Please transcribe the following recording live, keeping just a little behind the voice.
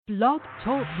Blog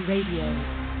Talk Radio.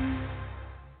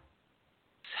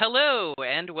 Hello,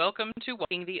 and welcome to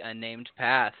Walking the Unnamed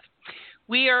Path.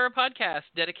 We are a podcast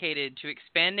dedicated to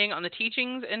expanding on the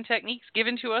teachings and techniques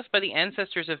given to us by the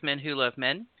ancestors of men who love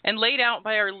men, and laid out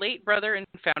by our late brother and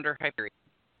founder, Hyperion.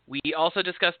 We also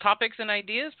discuss topics and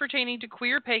ideas pertaining to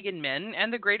queer pagan men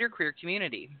and the greater queer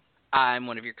community. I'm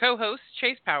one of your co-hosts,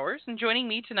 Chase Powers, and joining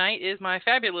me tonight is my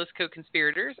fabulous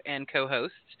co-conspirators and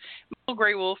co-hosts, Michael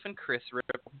Grey Wolf and Chris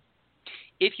Ripple.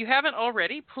 If you haven't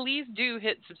already, please do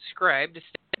hit subscribe to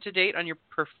stay up to date on your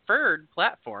preferred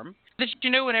platform so that you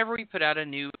know whenever we put out a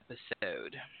new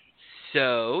episode.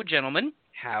 So, gentlemen,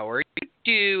 how are you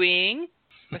doing?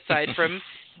 Aside from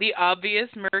the obvious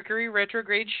Mercury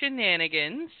retrograde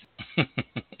shenanigans.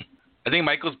 I think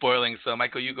Michael's boiling, so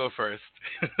Michael, you go first.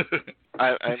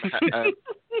 I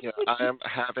am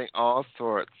having all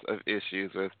sorts of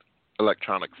issues with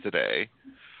electronics today.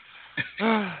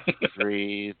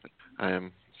 Breathe. I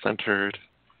am centered.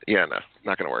 Yeah, no,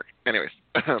 not going to work. Anyways.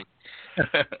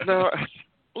 No,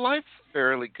 life's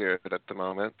fairly good at the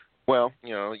moment. Well,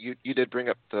 you did bring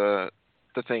up the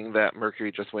thing that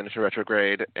Mercury just went into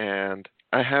retrograde, and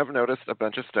I have noticed a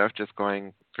bunch of stuff just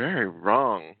going very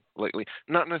wrong lately.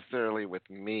 Not necessarily with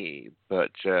me, but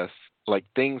just like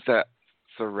things that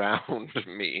surround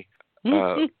me.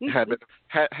 Had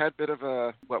bit of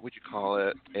a, what would you call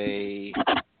it?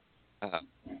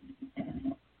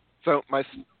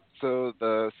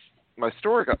 My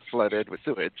store got flooded with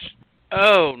sewage.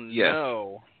 Oh, yes.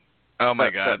 No. Oh, my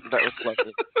God. That was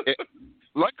flooded.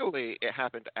 Luckily, it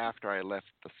happened after I left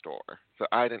the store, so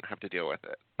I didn't have to deal with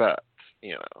it. But,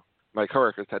 my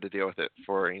coworkers had to deal with it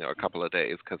for, a couple of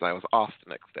days because I was off the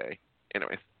next day.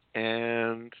 Anyways,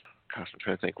 and, gosh, I'm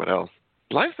trying to think what else.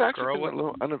 Life's actually been a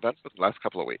little uneventful the last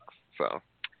couple of weeks, so.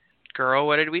 Girl,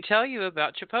 what did we tell you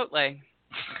about Chipotle?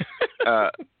 No,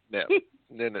 it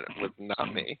was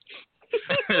not me.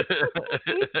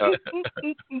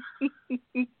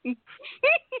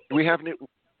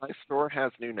 My store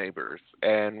has new neighbors,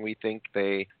 and we think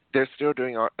they're still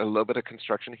doing a little bit of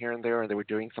construction here and there, and they were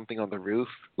doing something on the roof.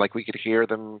 Like, we could hear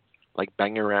them, like,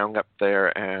 banging around up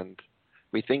there, and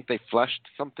we think they flushed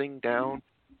something down.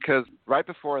 Because right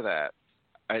before that,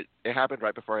 it happened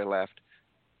right before I left,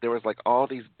 there was, like, all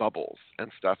these bubbles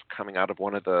and stuff coming out of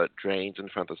one of the drains in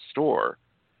front of the store.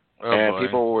 Oh, and boy.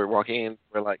 People were walking in,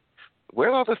 were like,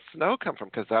 where'd all the snow come from?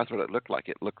 Because that's what it looked like.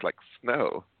 It looked like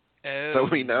snow. Oh, so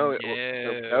we know it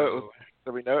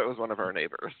was one of our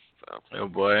neighbors. So. Oh,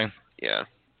 boy. Yeah.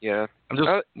 I'm just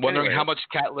wondering anyway. how much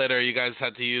cat litter you guys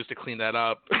had to use to clean that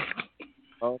up.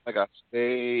 Oh, my gosh.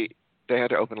 They had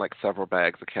to open, like, several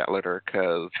bags of cat litter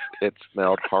because it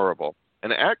smelled horrible.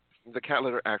 And the cat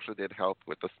litter actually did help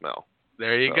with the smell.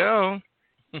 There you go.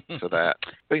 So that.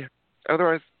 But yeah,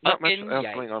 otherwise, not much else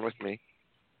yikes. going on with me.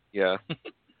 Yeah.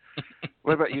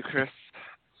 What about you, Chris?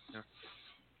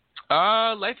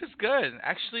 Life is good.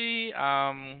 Actually,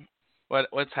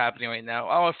 what's happening right now?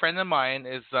 Oh, a friend of mine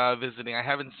is visiting. I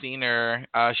haven't seen her.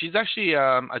 She's actually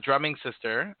a drumming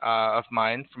sister of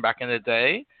mine from back in the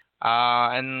day.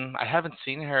 And I haven't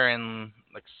seen her in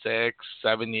like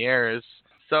 6-7 years.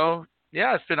 So,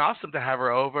 yeah, it's been awesome to have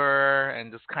her over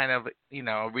and just kind of,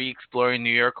 re-exploring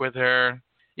New York with her.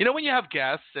 When you have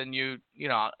guests and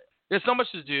there's so much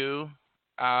to do,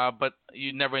 but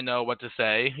you never know what to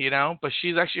say, But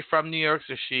she's actually from New York,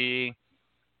 so she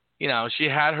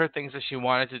had her things that she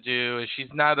wanted to do, and she's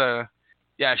not a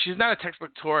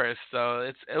textbook tourist, so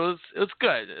it was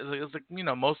good. It was like,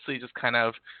 mostly just kind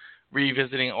of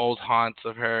revisiting old haunts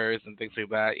of hers and things like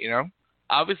that,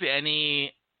 Obviously,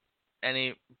 any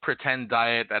pretend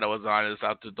diet that I was on is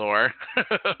out the door.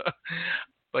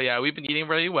 But yeah, we've been eating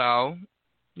really well.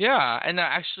 Yeah, and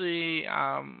actually,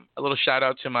 a little shout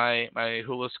out to my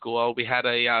hula school. We had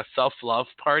a self-love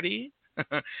party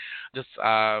just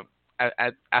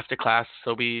at after class.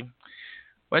 So we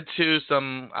went to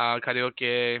some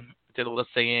karaoke, did a little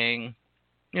singing,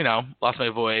 lost my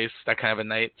voice, that kind of a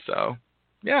night. So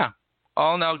yeah,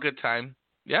 all in all, good time.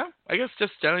 Yeah, I guess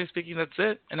just generally speaking, that's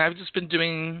it. And I've just been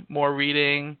doing more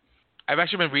reading. I've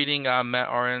actually been reading Matt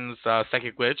Oren's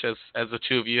Psychic Witch, as the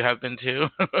two of you have been too.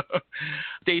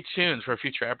 Stay tuned for a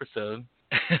future episode.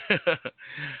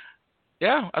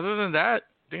 Yeah, other than that,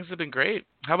 things have been great.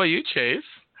 How about you, Chase?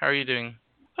 How are you doing?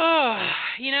 Oh,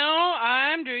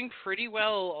 I'm doing pretty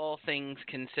well, all things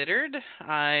considered.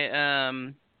 I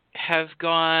have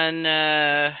gone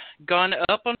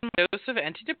up on my dose of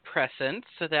antidepressants,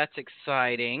 so that's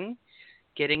exciting.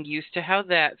 Getting used to how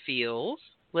that feels.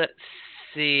 Let's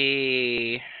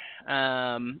see.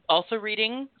 Also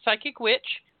reading Psychic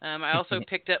Witch. I also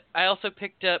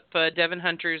picked up Devin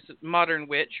Hunter's Modern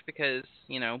Witch because,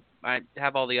 I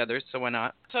have all the others, so why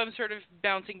not? So I'm sort of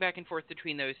bouncing back and forth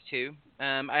between those two.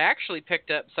 I actually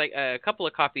picked up a couple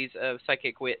of copies of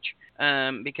Psychic Witch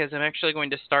because I'm actually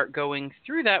going to start going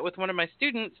through that with one of my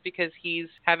students because he's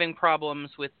having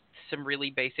problems with some really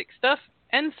basic stuff.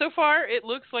 And so far, it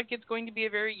looks like it's going to be a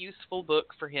very useful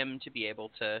book for him to be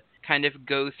able to kind of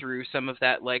go through some of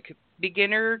that, like,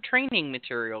 beginner training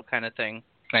material kind of thing.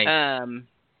 Nice.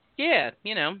 Yeah,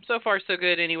 so far so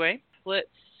good anyway. Let's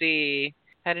see.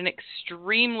 Had an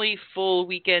extremely full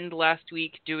weekend last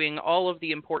week doing all of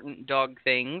the important dog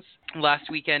things. Last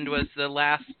weekend was the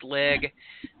last leg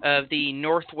of the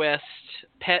Northwest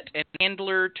Pet and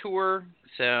Handler Tour.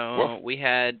 So we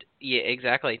had,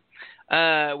 exactly.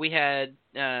 We had,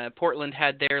 Portland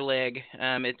had their leg.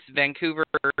 It's Vancouver,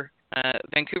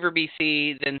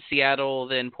 BC, then Seattle,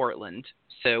 then Portland.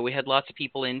 So we had lots of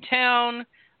people in town.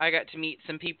 I got to meet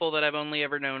some people that I've only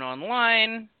ever known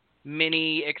online.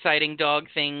 Many exciting dog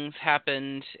things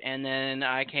happened, and then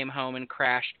I came home and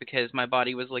crashed because my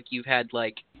body was like, you've had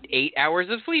like 8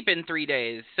 hours of sleep in 3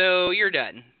 days, so you're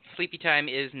done. Sleepy time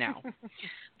is now.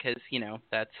 Because,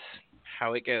 that's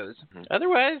how it goes.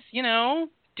 Otherwise,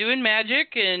 doing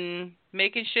magic and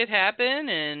making shit happen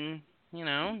and,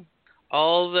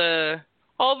 all the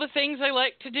things I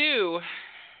like to do.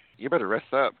 You better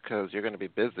rest up because you're going to be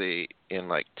busy in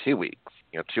like 2 weeks.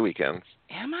 2 weekends.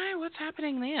 Am I? What's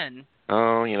happening then?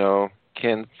 Oh,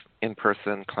 Ken's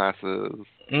in-person classes.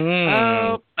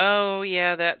 Oh,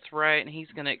 yeah, that's right. And he's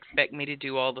going to expect me to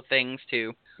do all the things,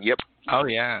 too. Yep. Oh,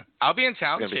 yeah. I'll be in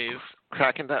town, Chase.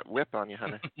 Cracking that whip on you,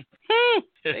 honey.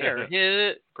 They are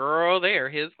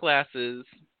his classes.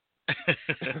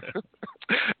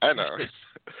 I know.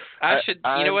 I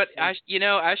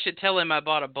should tell him I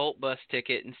bought a Bolt Bus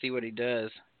ticket and see what he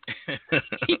does.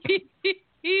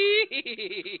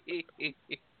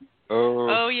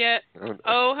 Oh, yeah.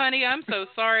 Oh, honey, I'm so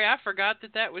sorry. I forgot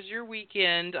that was your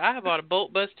weekend. I bought a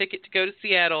Bolt Bus ticket to go to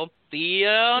Seattle. See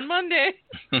ya on Monday.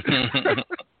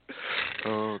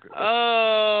 Oh, goodness.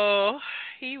 Oh,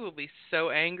 he will be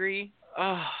so angry.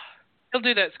 Oh, he'll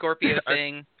do that Scorpio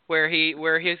thing where he's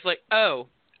like, oh,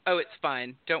 it's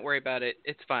fine. Don't worry about it.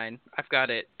 It's fine. I've got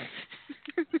it.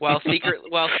 While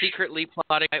secretly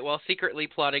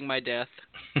plotting my death.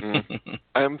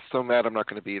 I'm so mad I'm not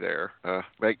going to be there. I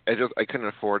couldn't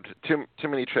afford too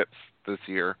many trips this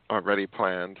year already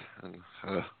planned, and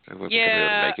I wasn't going to be able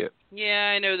to make it.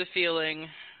 Yeah, I know the feeling.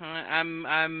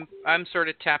 I'm sort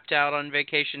of tapped out on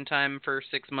vacation time for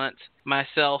 6 months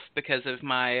myself because of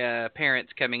my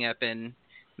parents coming up in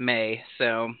May.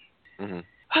 So.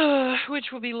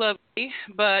 Which will be lovely,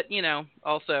 but,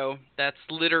 also, that's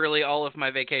literally all of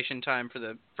my vacation time for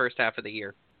the first half of the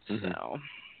year. So.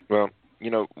 Well,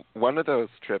 one of those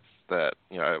trips that,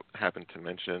 I happened to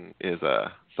mention is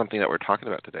something that we're talking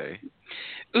about today.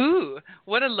 Ooh,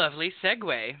 what a lovely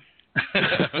segue.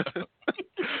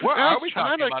 What are we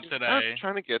talking about today? I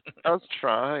was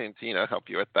trying to, help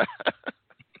you with that.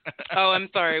 Oh, I'm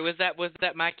sorry. Was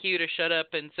that my cue to shut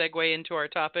up and segue into our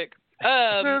topic?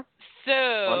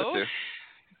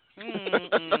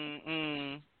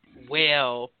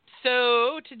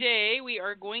 So today we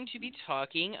are going to be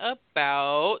talking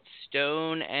about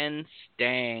Stone and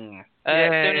Stang.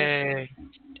 Yay.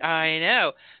 I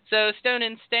know. So Stone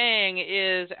and Stang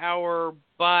is our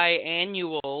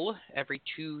biannual every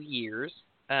 2 years.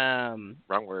 Wrong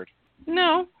word.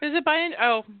 No, is it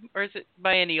or is it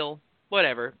biennial?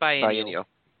 Whatever, biennial.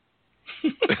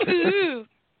 Ooh.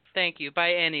 Thank you.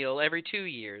 Biennial, every 2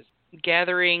 years.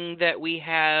 Gathering that we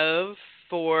have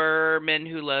for Men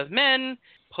Who Love Men,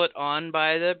 put on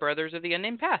by the Brothers of the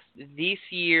Unnamed Path. This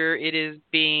year it is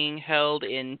being held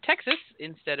in Texas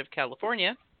instead of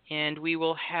California, and we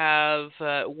will have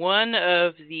one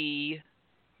of the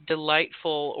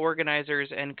delightful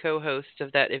organizers and co-hosts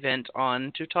of that event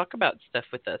on to talk about stuff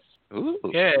with us. Ooh.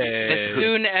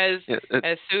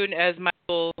 As soon as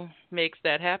Michael makes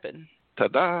that happen.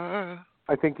 Ta-da!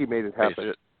 I think he made it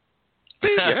happen.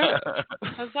 Yeah.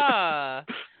 Huzzah!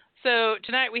 So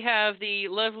tonight we have the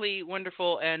lovely,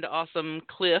 wonderful, and awesome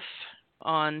Cliff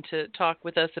on to talk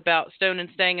with us about Stone and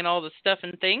Stang and all the stuff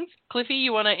and things. Cliffy,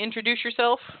 you want to introduce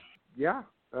yourself? Yeah.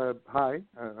 Hi,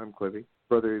 I'm Cliffy,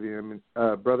 brother of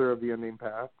the Unnamed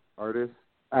Path, artist,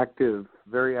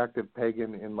 very active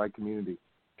pagan in my community,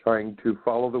 trying to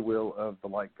follow the will of the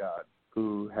light god,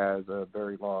 who has a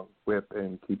very long whip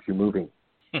and keeps you moving.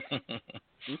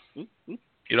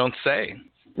 You don't say.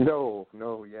 No,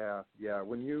 yeah.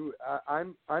 When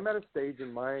I'm at a stage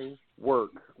in my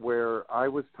work where I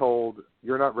was told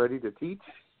you're not ready to teach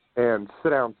and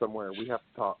sit down somewhere. We have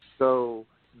to talk. So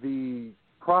the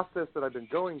process that I've been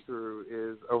going through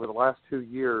is over the last 2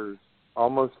 years,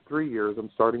 almost 3 years, I'm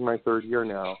starting my third year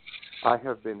now, I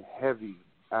have been heavy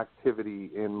activity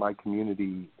in my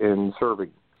community in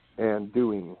serving and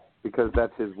doing, because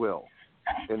that's his will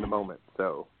in the moment.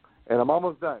 So, and I'm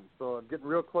almost done. So I'm getting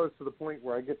real close to the point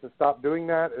where I get to stop doing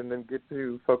that and then get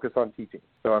to focus on teaching.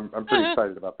 So I'm pretty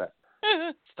excited about that.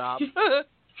 Stop.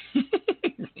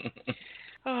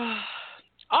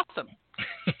 Awesome.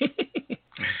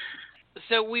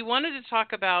 So we wanted to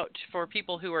talk about, for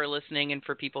people who are listening and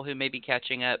for people who may be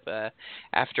catching up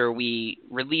after we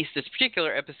release this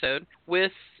particular episode,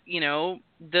 with,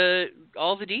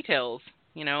 all the details.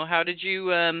 How did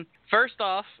you, first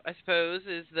off, I suppose,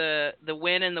 is the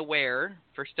when and the where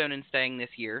for Stone and Stang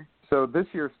this year. So this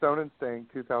year, Stone and Stang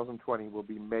 2020 will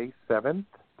be May 7th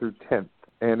through 10th,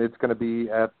 and it's going to be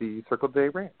at the Circle Day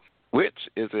Ranch. Which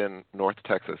is in North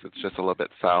Texas. It's just a little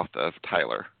bit south of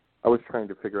Tyler. I was trying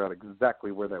to figure out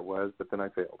exactly where that was, but then I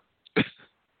failed.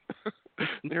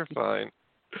 You're fine.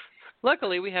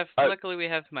 Luckily, we have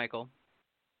Michael.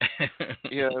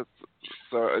 Yes.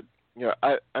 So,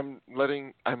 I'm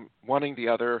wanting the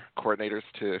other coordinators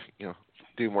to,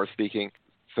 do more speaking.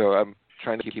 So I'm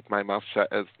trying to keep my mouth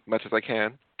shut as much as I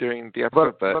can during the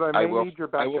episode. But I will need your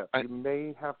backup. You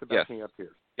may have to back me up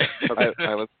here. Okay.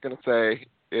 I was going to say,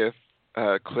 if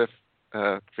Cliff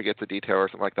forgets a detail or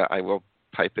something like that, I will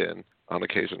pipe in on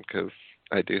occasion, because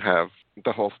I do have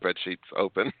the whole spreadsheets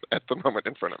open at the moment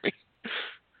in front of me.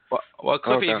 Well,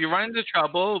 Cliffy, if you run into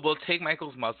trouble, we'll take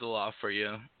Michael's muzzle off for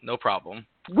you. No problem.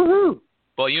 Woohoo!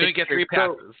 Well, you only get 3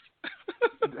 passes.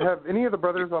 Have any of the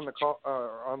brothers on the call,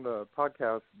 on the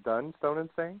podcast done Stone and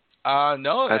Stang?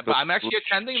 No, but I'm actually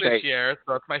attending this year,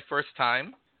 so it's my first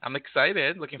time. I'm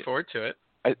excited, looking forward to it.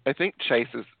 I think Chase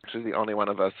is actually the only one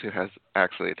of us who has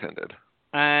actually attended.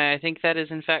 I think that is,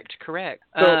 in fact, correct.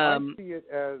 So I see it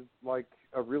as like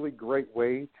a really great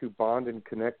way to bond and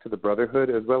connect to the Brotherhood,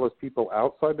 as well as people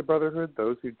outside the Brotherhood,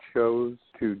 those who chose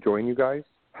to join you guys.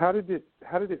 How did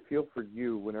it feel for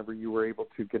you whenever you were able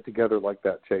to get together like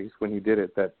that, Chase, when you did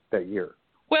it that year?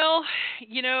 Well,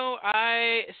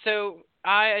 I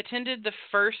attended the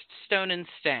first Stone and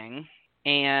Stang,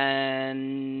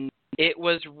 and it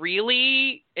was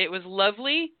lovely. It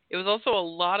was also a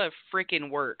lot of freaking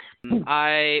work.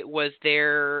 I was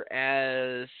there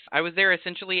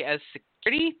essentially as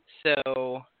security.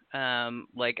 So,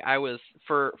 I was,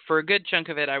 for a good chunk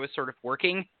of it, I was sort of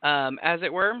working, as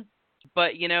it were.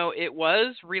 But, it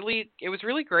was really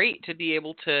great to be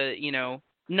able to,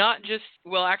 not just,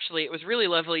 well, actually, it was really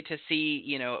lovely to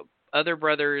see, other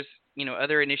brothers,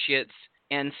 other initiates,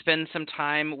 and spend some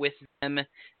time with them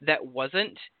that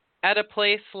wasn't at a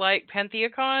place like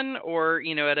Pantheacon, or,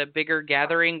 at a bigger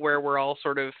gathering where we're all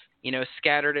sort of,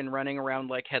 scattered and running around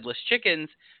like headless chickens,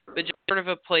 but just sort of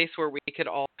a place where we could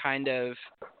all kind of,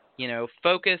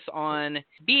 focus on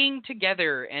being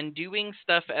together and doing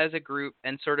stuff as a group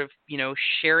and sort of,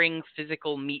 sharing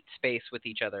physical meat space with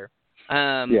each other.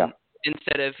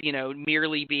 Instead of,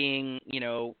 merely being,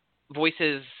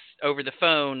 voices over the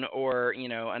phone or,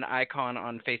 an icon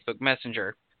on Facebook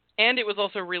Messenger. And it was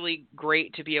also really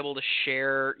great to be able to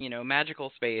share,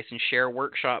 magical space and share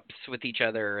workshops with each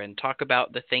other and talk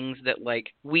about the things that,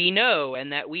 we know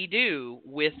and that we do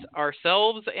with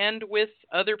ourselves and with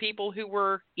other people who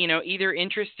were, either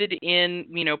interested in,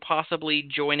 possibly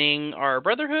joining our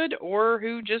Brotherhood, or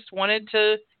who just wanted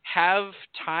to have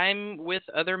time with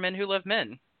other men who love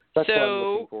men. That's what I'm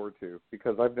looking forward to,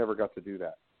 because I've never got to do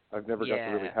that. I've never got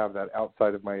to really have that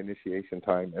outside of my initiation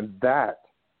time. And that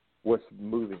was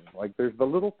moving. There's the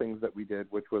little things that we did,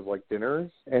 which was like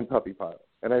dinners and puppy piles.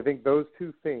 And I think those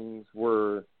two things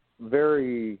were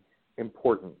very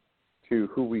important to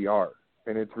who we are.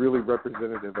 And it's really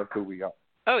representative of who we are.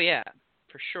 Oh, yeah,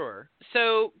 for sure.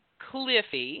 So,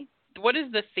 Cliffy, what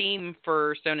is the theme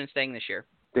for Stone and Stang this year?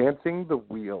 Dancing the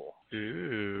Wheel.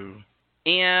 Ooh.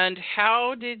 And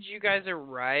how did you guys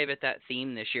arrive at that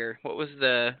theme this year? What was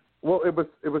the... Well, it was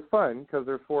fun, because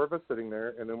there's 4 of us sitting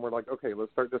there, and then we're like, okay,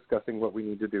 let's start discussing what we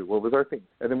need to do. What was our theme?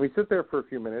 And then we sit there for a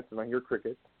few minutes, and I hear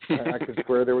crickets. And I could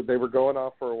swear they were going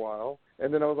off for a while.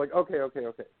 And then I was like, okay.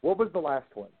 What was the last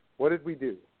one? What did we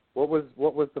do? What was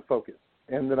the focus?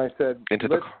 And then I said,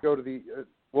 let's go to the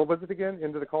what was it again?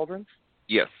 Into the Cauldron?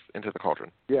 Yes, Into the Cauldron.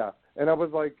 Yeah. And I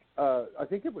was like, I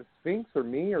think it was Sphinx or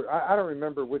me, or I don't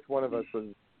remember which one of us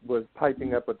was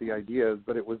piping up with the ideas,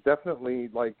 but it was definitely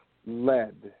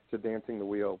led to Dancing the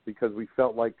Wheel, because we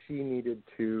felt like she needed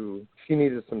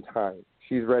some time.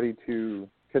 She's ready to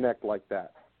connect like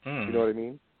that. You know what I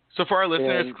mean? So for our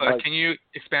listeners, can you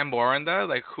expand more on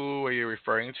that? Who are you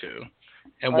referring to?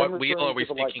 And what wheel are we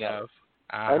speaking of?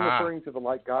 I'm referring to the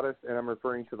light goddess, and I'm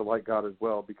referring to the light god as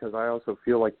well, because I also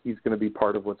feel like he's going to be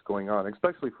part of what's going on,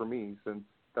 especially for me, since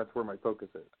that's where my focus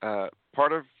is.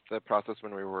 Part of the process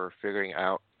when we were figuring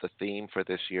out the theme for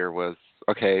this year was,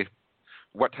 okay,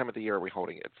 what time of the year are we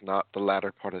holding it? It's not the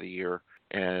latter part of the year,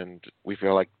 and we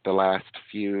feel like the last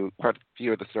few of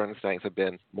the Stern and Stangs have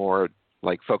been more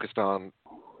like focused on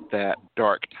that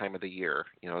dark time of the year,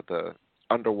 the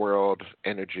underworld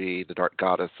energy, the dark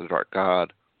goddess, the dark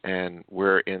god, and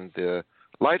we're in the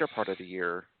lighter part of the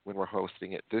year when we're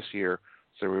hosting it this year.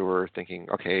 So we were thinking,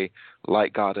 okay,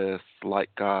 light goddess, light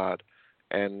god,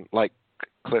 and like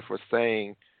Cliff was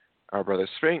saying, our brother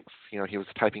Sphinx, he was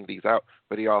typing these out,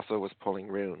 but he also was pulling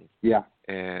runes. Yeah,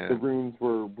 and the runes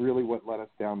were really what led us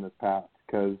down this path,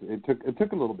 because it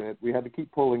took a little bit. We had to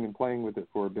keep pulling and playing with it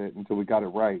for a bit until we got it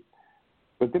right.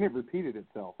 But then it repeated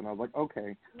itself, and I was like,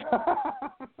 okay,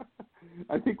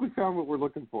 I think we found what we're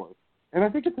looking for. And I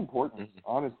think it's important,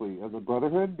 honestly, as a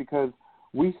brotherhood, because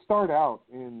we start out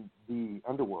in the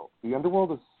underworld. The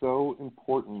underworld is so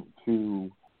important to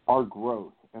our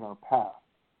growth and our path.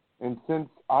 And since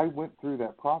I went through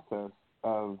that process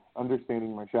of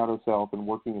understanding my shadow self and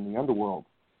working in the underworld,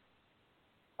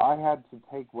 I had to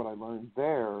take what I learned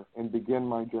there and begin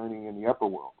my journey in the upper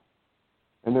world.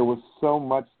 And there was so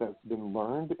much that's been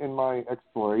learned in my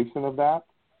exploration of that,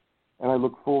 and I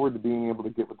look forward to being able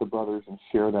to get with the brothers and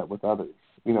share that with others.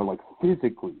 Like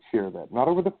physically share that, not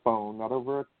over the phone, not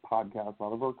over a podcast,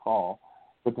 not over a call,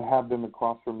 but to have them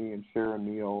across from me and share a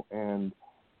meal and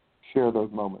share those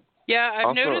moments. Yeah,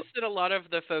 I've noticed that a lot of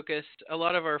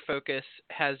our focus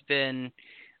has been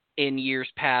in years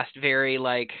past very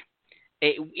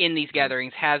in these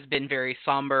gatherings has been very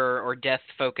somber or death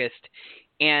focused.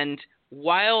 And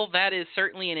while that is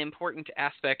certainly an important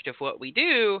aspect of what we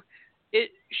do,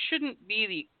 it shouldn't be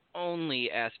the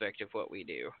only aspect of what we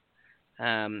do.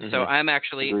 So I'm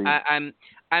actually,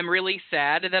 I'm really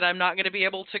sad that I'm not going to be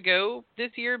able to go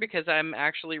this year, because I'm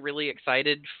actually really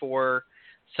excited for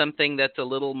something that's a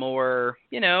little more,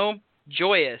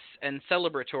 joyous and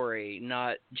celebratory,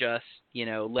 not just,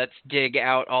 let's dig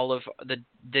out all of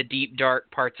the deep,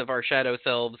 dark parts of our shadow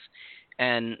selves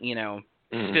and,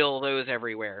 spill those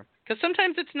everywhere. Because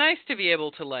sometimes it's nice to be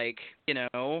able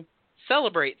to,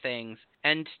 celebrate things,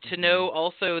 and to know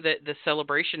also that the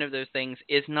celebration of those things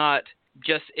is not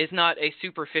a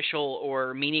superficial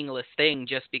or meaningless thing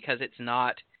just because it's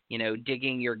not,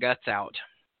 digging your guts out.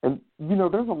 And,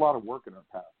 there's a lot of work in our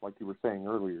path. Like you were saying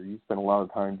earlier, you spend a lot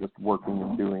of time just working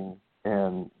and doing,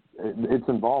 and it's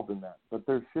involved in that. But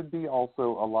there should be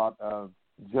also a lot of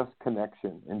just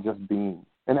connection and just being.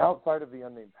 And outside of the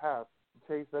unnamed path,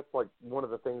 Chase, that's like one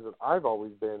of the things that I've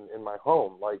always been in my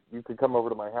home. Like, you could come over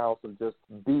to my house and just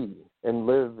be and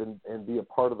live and be a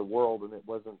part of the world, and it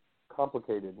wasn't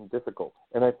complicated and difficult.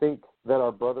 And I think that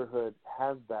our brotherhood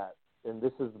has that, and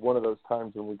this is one of those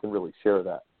times when we can really share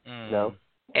that.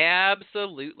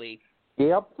 Absolutely.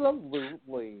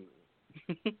 Absolutely.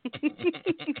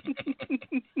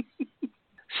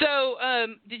 So,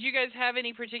 did you guys have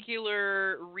any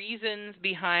particular reasons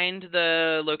behind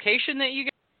the location that you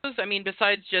guys chose? I mean,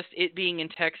 besides just it being in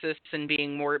Texas and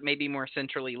being maybe more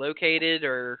centrally located,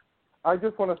 or? I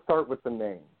just want to start with the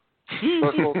name.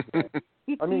 Circle.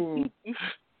 I mean,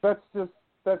 that's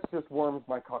just warms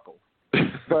my cockles.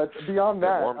 But beyond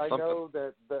that, I know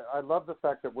that I love the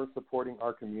fact that we're supporting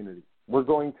our community. We're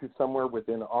going to somewhere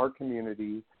within our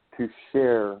community to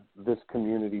share this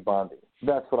community bonding.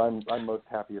 That's what I'm most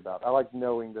happy about. I like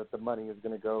knowing that the money is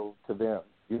going to go to them,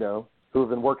 who have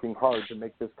been working hard to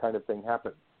make this kind of thing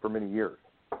happen for many years.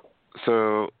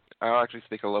 So I'll actually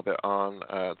speak a little bit on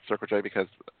Circle J, because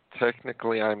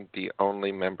technically I'm the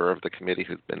only member of the committee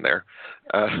who's been there.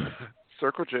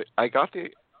 Circle J,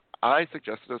 I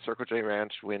suggested a Circle J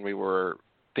Ranch when we were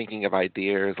thinking of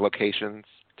ideas, locations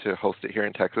to host it here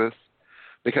in Texas,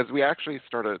 because we actually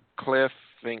Cliff,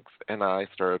 Sphinx, and I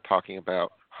started talking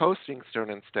about hosting Stone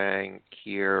and Stang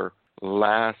here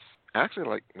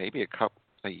maybe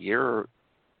a year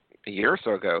or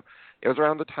so ago. It was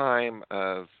around the time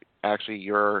of actually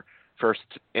your first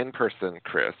in-person,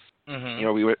 Chris.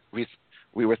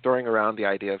 We were throwing around the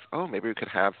idea of, maybe we could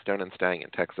have Stone and Stang in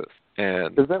Texas.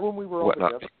 And is that when we were all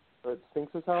together at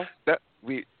Sphinx's house?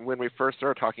 When we first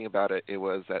started talking about it, it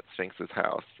was at Sphinx's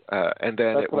house, and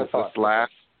then it was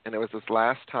this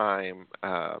last time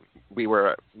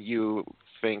you,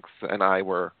 Sphinx, and I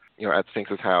were at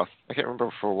Sphinx's house. I can't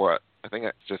remember for what. I think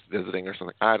it's just visiting or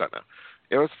something. I don't know.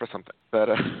 It was for something, but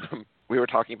we were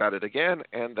talking about it again,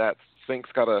 and that Sphinx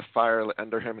got a fire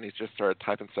under him, and he just started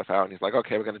typing stuff out, and he's like,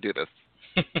 "Okay, we're going to do this."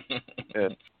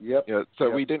 And, Yep. so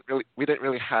Yep. we didn't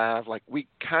really have, like, we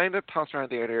kind of tossed around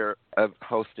the idea of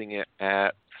hosting it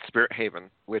at Spirit Haven,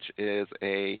 which is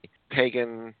a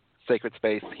pagan sacred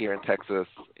space here in Texas.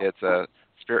 It's a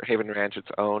Spirit Haven ranch.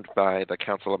 It's owned by the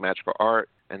Council of Magical Art,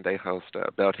 and they host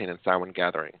Beltane and Samhain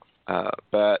gatherings.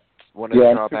 But one of the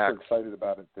I'm drawbacks, super excited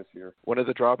about it this year. one of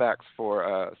the drawbacks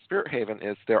for Spirit Haven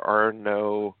is there are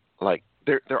no, like,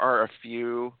 there are a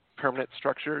few permanent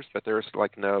structures, but there's,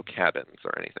 like, no cabins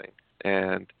or anything.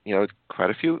 And quite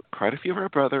a few of our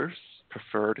brothers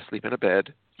prefer to sleep in a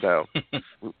bed. So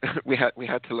we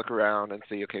had to look around and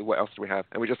see, okay, what else do we have?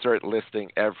 And we just started listing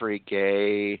every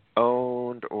gay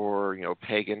owned or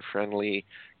pagan friendly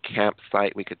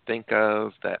campsite we could think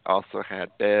of that also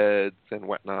had beds and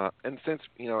whatnot. And since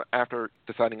after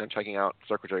deciding on checking out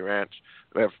Circle J Ranch,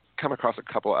 we have come across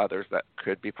a couple others that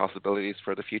could be possibilities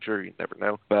for the future. You never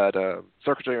know. But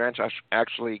Circle J Ranch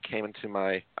actually came into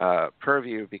my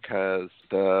purview because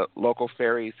the local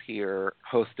ferries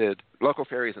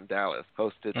in Dallas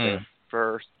hosted their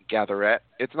first gatherette.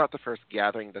 It's not the first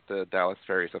gathering that the Dallas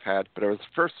ferries have had, but it was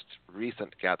the first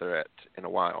recent gatherette in a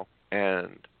while.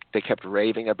 And they kept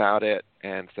raving about it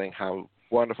and saying how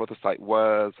wonderful the site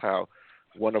was, how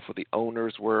wonderful the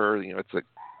owners were. It's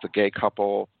a gay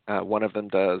couple. One of them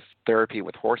does therapy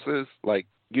with horses, like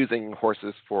using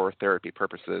horses for therapy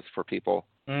purposes for people.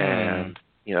 And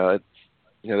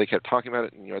they kept talking about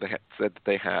it. And, they said that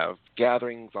they have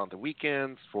gatherings on the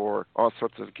weekends for all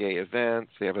sorts of gay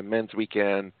events. They have a men's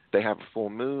weekend. They have full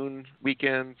moon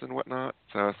weekends and whatnot.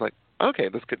 So I was like, okay,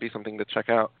 this could be something to check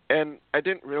out. And I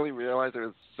didn't really realize it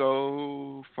was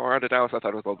so far out of Dallas. I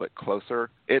thought it was a little bit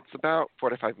closer. It's about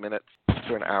 45 minutes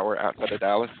to an hour outside of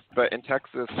Dallas. But in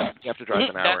Texas, you have to drive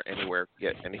an hour anywhere to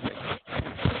get anything.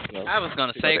 I was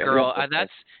going to say, girl,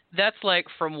 that's like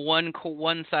from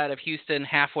one side of Houston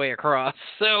halfway across.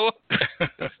 So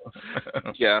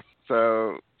yeah,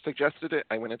 so suggested it.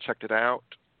 I went and checked it out,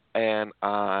 and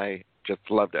I just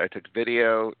loved it. I took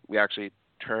video. We actually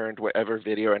turned whatever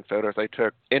video and photos I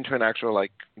took into an actual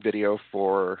video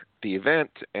for the event,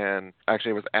 and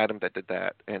actually it was Adam that did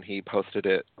that, and he posted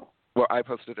it. Well, I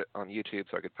posted it on YouTube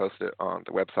so I could post it on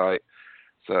the website.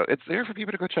 So it's there for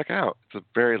people to go check out. It's a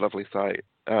very lovely site.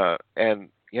 And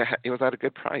yeah, it was at a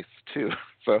good price too.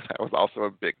 So that was also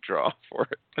a big draw for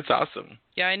it. That's awesome.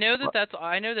 Yeah, I know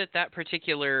that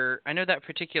particular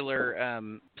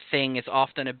thing is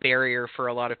often a barrier for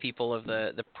a lot of people of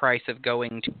the price of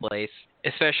going to a place,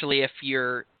 especially if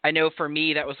I know for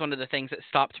me that was one of the things that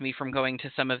stopped me from going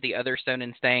to some of the other Stone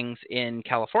and Stangs in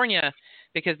California,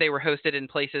 because they were hosted in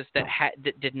places that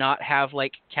did not have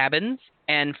cabins.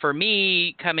 And for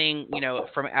me, coming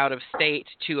from out of state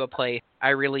to a place, I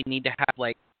really need to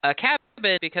have a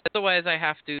cabin, because otherwise I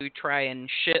have to try and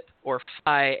ship or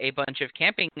fly a bunch of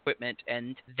camping equipment,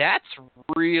 and that's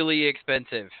really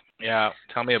expensive. Yeah,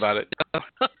 tell me about it.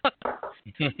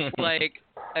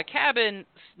 A cabin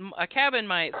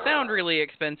might sound really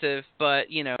expensive, but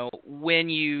when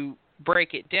you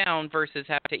break it down versus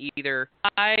have to either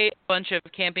buy a bunch of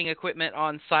camping equipment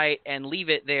on site and leave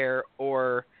it there,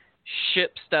 or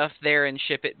ship stuff there and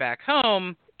ship it back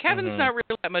home, cabin's not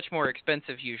really that much more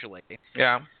expensive usually.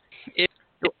 Yeah. It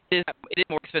is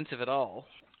more expensive at all.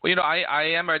 Well, I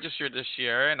am registered this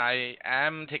year, and I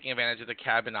am taking advantage of the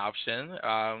cabin option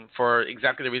for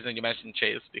exactly the reason you mentioned,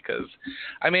 Chase, because,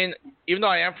 even though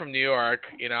I am from New York,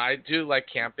 I do like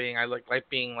camping. I like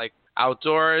being,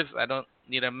 outdoors. I don't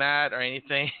need a mat or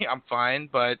anything. I'm fine.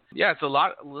 But, yeah, it's a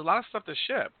lot of stuff to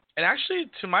ship. And actually,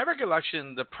 to my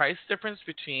recollection, the price difference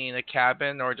between a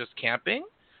cabin or just camping,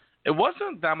 it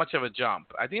wasn't that much of a jump.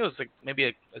 I think it was maybe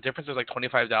a difference of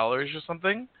 $25 or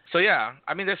something. So yeah,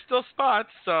 there's still spots.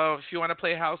 So if you want to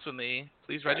play house with me,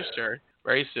 please register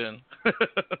very soon.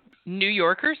 New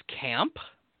Yorkers camp?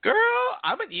 Girl,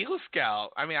 I'm an Eagle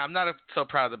Scout. I'm not so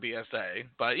proud of the BSA,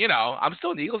 but I'm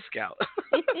still an Eagle Scout.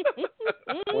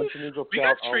 Once an Eagle Scout, we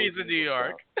got trees in New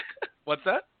York. What's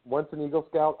that? Once an Eagle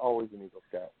Scout, always an Eagle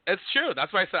Scout. It's true.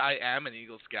 That's why I said I am an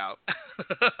Eagle Scout.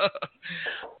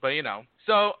 But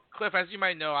so Cliff, as you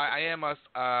might know, I am a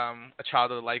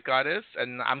child of the light goddess,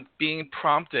 and I'm being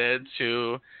prompted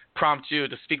to prompt you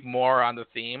to speak more on the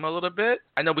theme a little bit.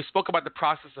 I know we spoke about the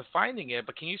process of finding it,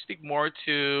 but can you speak more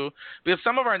because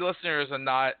some of our listeners are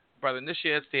not brother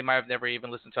initiates, they might have never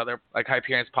even listened to other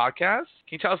Hyperions podcasts.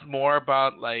 Can you tell us more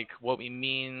about what we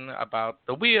mean about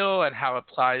the wheel and how it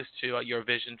applies to your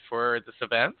vision for this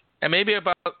event? And maybe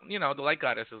about, the light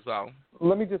goddess as well.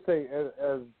 Let me just say,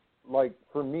 as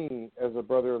for me, as a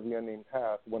brother of the Unnamed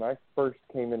Path, when I first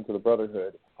came into the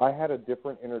Brotherhood, I had a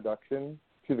different introduction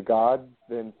to the gods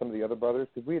than some of the other brothers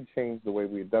because we had changed the way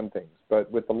we had done things.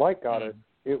 But with the light goddess,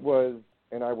 it was,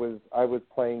 and I was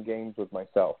playing games with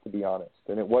myself, to be honest.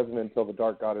 And it wasn't until the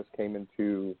dark goddess came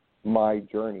into my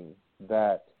journey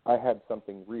that I had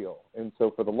something real. And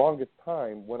so for the longest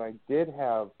time, when I did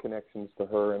have connections to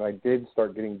her and I did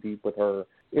start getting deep with her,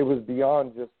 it was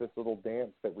beyond just this little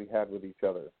dance that we had with each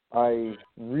other. I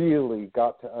really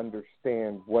got to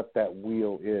understand what that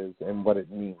wheel is and what it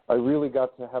means. I really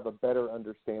got to have a better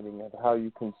understanding of how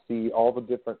you can see all the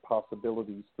different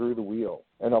possibilities through the wheel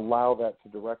and allow that to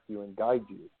direct you and guide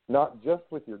you. Not just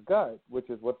with your gut, which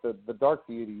is what the dark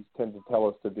deities tend to tell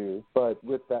us to do, but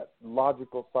with that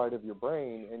logical side of your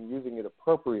brain and using it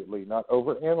appropriately, not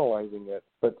overanalyzing it,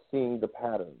 but seeing the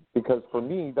pattern. Because for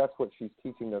me, that's what she's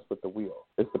teaching us with the wheel,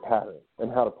 is the pattern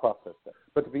and how to process that.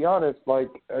 But to be honest,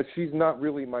 she's not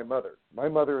really my mother. My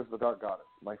mother is the dark goddess.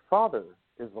 My father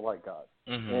is the light god.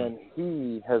 Mm-hmm. And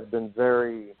he has been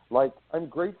very, I'm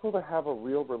grateful to have a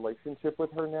real relationship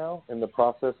with her now in the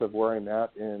process of where I'm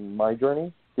at in my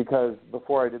journey, because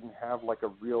before I didn't have a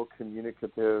real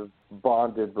communicative,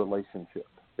 bonded relationship.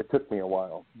 It took me a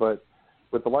while. But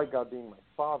with the light god being my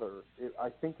father, I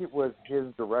think it was his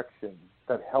direction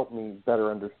that helped me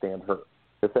better understand her,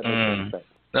 if that makes any sense.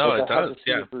 No, it does,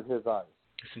 yeah. Through his eyes.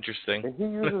 It's interesting. And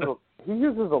he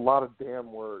uses a lot of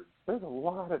damn words. There's a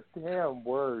lot of damn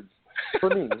words for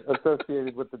me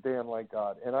associated with the damn light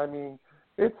god. And I mean,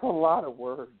 it's a lot of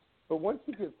words. But once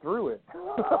you get through it,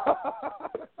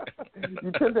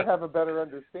 you tend to have a better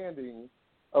understanding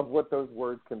of what those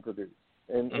words can produce.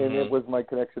 And it was my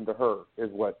connection to her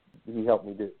is what he helped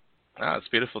me do. Ah, it's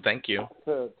beautiful. Thank you.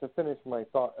 To finish my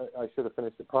thought, I should have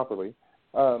finished it properly.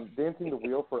 Dancing the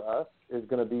Wheel for us is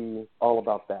going to be all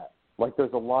about that.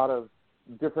 There's a lot of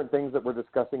different things that we're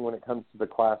discussing when it comes to the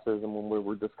classes and when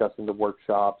we're discussing the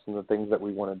workshops and the things that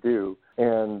we want to do.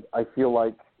 And I feel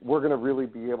like we're going to really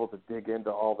be able to dig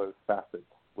into all those facets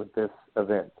with this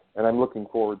event. And I'm looking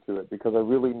forward to it because I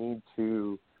really need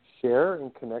to share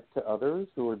and connect to others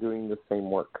who are doing the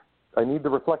same work. I need the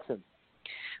reflection.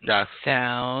 That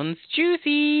sounds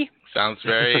juicy. Sounds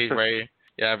very, very,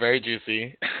 very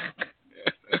juicy.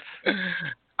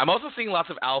 I'm also seeing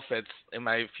lots of outfits in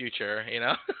my future,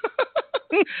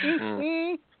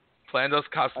 Plan those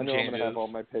costume changes. I know I'm going to have all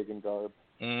my pagan garb.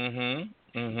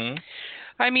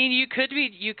 I mean, you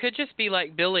could just be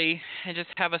like Billy and just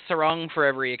have a sarong for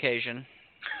every occasion.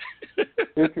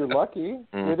 If you're lucky,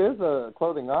 it is a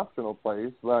clothing optional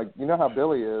place. You know how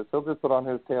Billy is. He'll just put on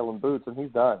his tail and boots and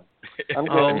he's done. Oh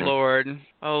Lord.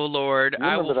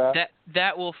 I will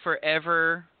that will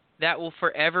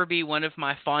forever be one of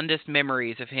my fondest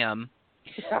memories of him.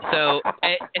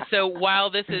 So while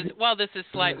this is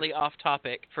slightly off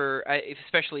topic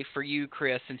especially for you,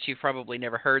 Chris, since you've probably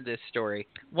never heard this story.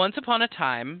 Once upon a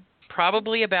time,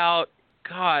 probably about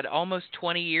almost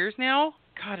 20 years now.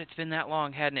 God, it's been that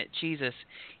long, hadn't it? Jesus.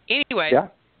 Anyway, yeah.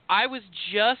 I was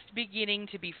just beginning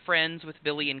to be friends with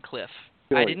Billy and Cliff.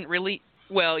 Really? I didn't really.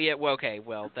 Well, yeah. Well, okay.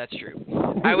 Well, that's true.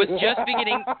 I was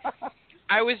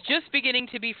just beginning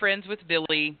to be friends with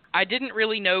Billy. I didn't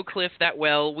really know Cliff that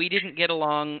well. We didn't get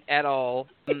along at all.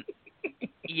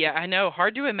 Yeah, I know.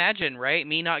 Hard to imagine, right?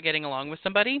 Me not getting along with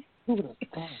somebody.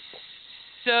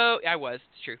 So I was.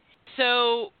 It's true.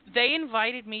 So they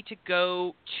invited me to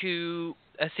go to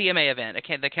a CMA event,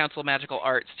 the Council of Magical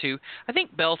Arts, to, I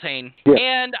think, Beltane.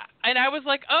 Yeah. And I was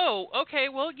like, oh, okay,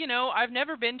 well, I've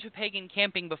never been to pagan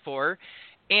camping before.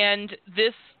 And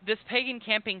this pagan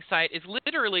camping site is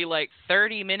literally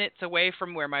 30 minutes away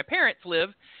from where my parents live,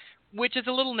 which is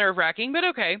a little nerve-wracking, but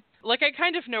okay. I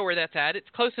kind of know where that's at. It's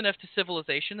close enough to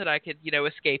civilization that I could,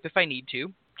 escape if I need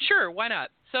to. Sure, why not?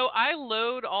 So I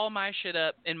load all my shit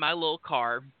up in my little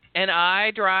car, and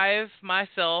I drive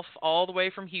myself all the way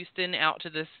from Houston out to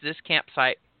this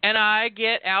campsite. And I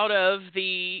get out of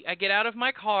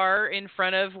my car in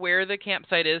front of where the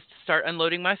campsite is to start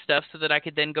unloading my stuff so that I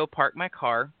could then go park my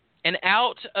car. And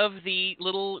out of the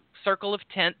little circle of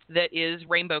tents that is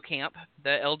Rainbow Camp,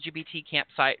 the LGBT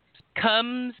campsite,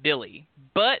 comes Billy,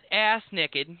 butt-ass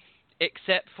naked,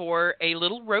 except for a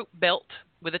little rope belt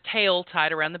with a tail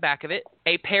tied around the back of it,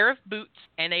 a pair of boots,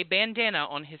 and a bandana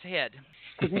on his head.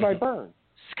 Because he might burn.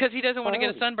 Because he doesn't want to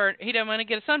get a sunburn. He doesn't want to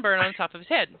get a sunburn on top of his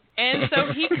head. And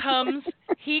so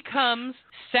he comes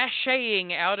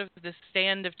sashaying out of the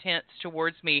stand of tents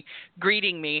towards me,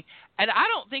 greeting me. And I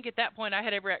don't think at that point I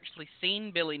had ever actually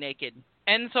seen Billy naked.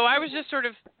 And so I was just sort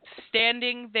of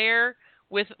standing there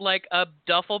with a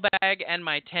duffel bag and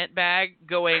my tent bag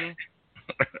going,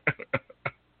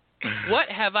 what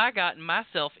have I gotten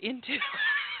myself into?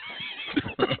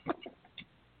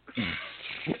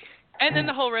 And then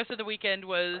the whole rest of the weekend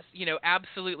was,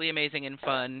 absolutely amazing and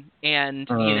fun. And,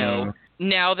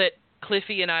 now that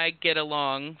Cliffy and I get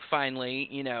along finally,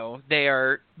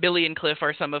 Billy and Cliff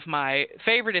are some of my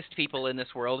favoriteest people in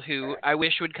this world who I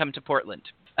wish would come to Portland.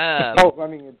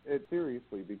 It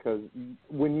seriously, because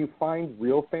when you find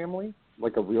real family,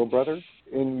 like a real brother,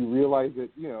 and you realize it,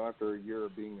 after a year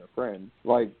of being a friend,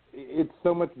 like, it's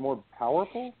so much more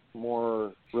powerful,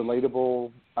 more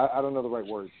relatable. I don't know the right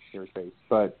words here, Chase,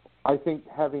 but I think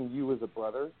having you as a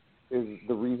brother is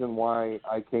the reason why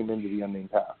I came into the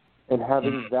Unnamed Path. And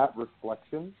having that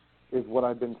reflection is what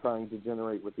I've been trying to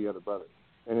generate with the other brothers.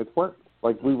 And it's worked.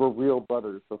 Like, we were real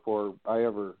brothers before I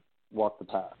ever walked the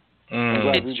path. I'm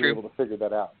glad we were able to figure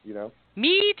that out,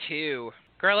 Me too.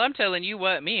 Girl, I'm telling you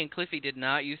what, me and Cliffy did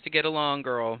not used to get along,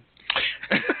 girl.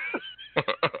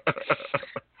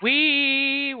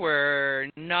 We were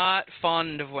not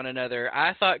fond of one another.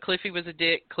 I thought Cliffy was a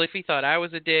dick. Cliffy thought I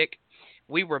was a dick.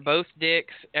 We were both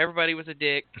dicks. Everybody was a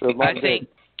dick.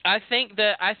 I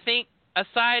think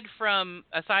aside from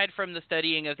the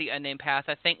studying of the Unnamed Path,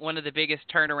 I think one of the biggest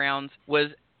turnarounds was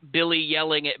Billy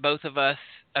yelling at both of us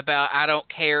about I don't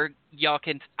care y'all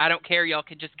can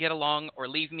just get along or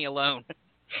leave me alone.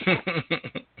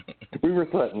 We were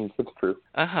threatened. It's true.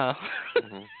 Uh-huh.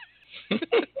 Mm-hmm.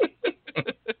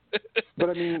 But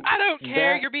I don't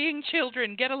care. You're being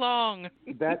children. Get along.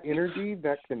 That energy,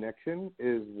 that connection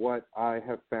is what I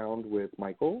have found with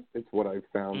Michael. It's what I've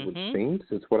found with Saints.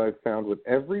 It's what I've found with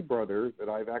every brother that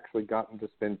I've actually gotten to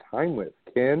spend time with.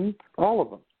 Ken, all of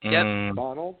them. Yep.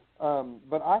 Donald.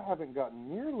 But I haven't gotten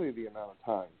nearly the amount of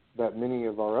time that many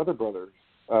of our other brothers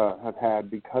have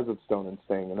had because of Stone and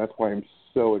Stang, and that's why I'm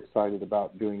so excited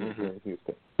about doing it here in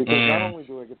Houston. Because not only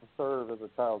do I get to serve as a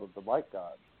child of the Light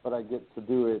God, but I get to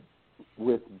do it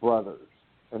with brothers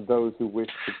and those who wish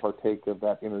to partake of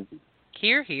that energy.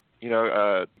 Here.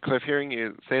 Cliff, hearing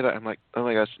you say that, I'm like, oh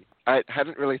my gosh, I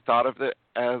hadn't really thought of it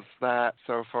as that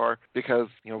so far because,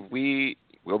 we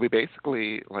will be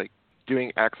basically like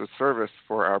doing acts of service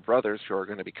for our brothers who are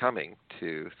going to be coming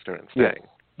to Stone and Stang. Yes.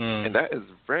 And that is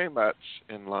very much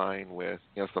in line with,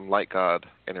 some Light God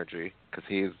energy because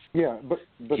he he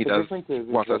the does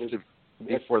want us to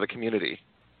be for the community.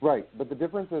 Right, but the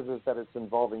difference is that it's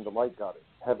involving the Light Goddess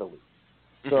heavily.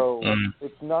 So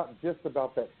it's not just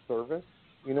about that service,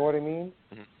 you know what I mean?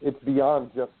 It's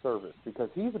beyond just service because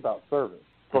he's about service.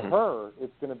 For her,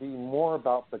 it's going to be more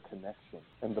about the connection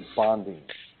and the bonding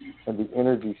and the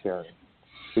energy sharing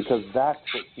because that's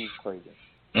what she's craving.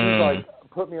 She's like,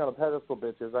 put me on a pedestal,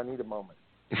 bitches. I need a moment.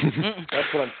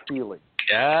 That's what I'm feeling.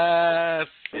 Yes.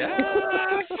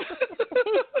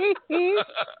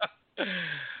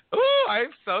 Ooh,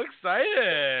 I'm so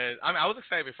excited. I was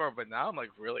excited before, but now I'm like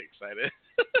really excited.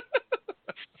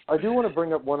 I do want to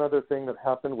bring up one other thing that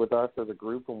happened with us as a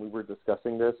group when we were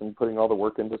discussing this and putting all the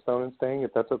work into Stone and Stang,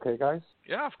 if that's okay, guys.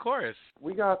 Yeah, of course.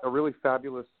 We got a really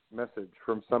fabulous message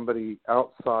from somebody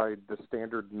outside the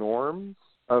standard norms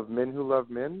of men who love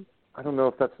men. I don't know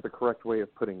if that's the correct way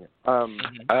of putting it.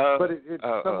 But it's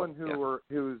someone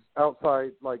who's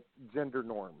outside, like, gender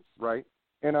norms, right?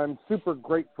 And I'm super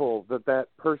grateful that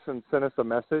person sent us a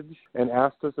message and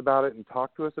asked us about it and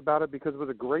talked to us about it because it was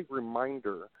a great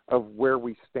reminder of where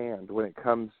we stand when it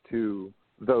comes to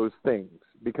those things.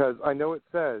 Because I know it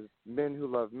says men who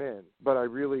love men, but I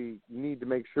really need to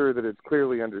make sure that it's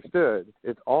clearly understood.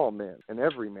 It's all men and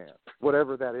every man,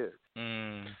 whatever that is.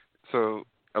 So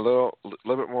a little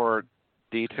bit more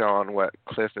detail on what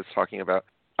Cliff is talking about.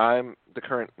 I'm the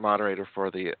current moderator for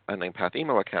the Unnamed Path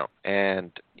email account,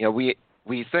 and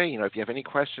we say, if you have any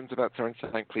questions about Stone and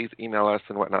Stang, please email us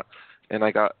and whatnot. And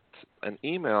I got an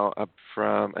email up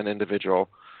from an individual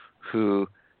who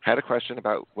had a question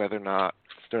about whether or not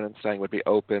Stone and Stang would be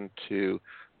open to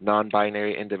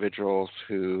non-binary individuals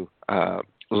who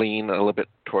lean a little bit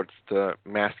towards the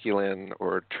masculine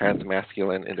or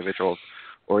trans-masculine individuals,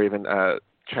 or even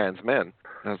trans men.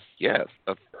 And I was, yes,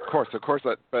 of course.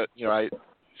 But I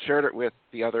shared it with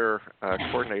the other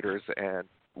coordinators and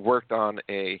worked on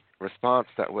a response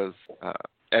that was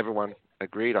everyone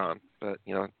agreed on. But,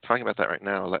 talking about that right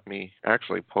now, let me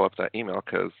actually pull up that email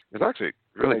because it was actually a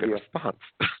really good response.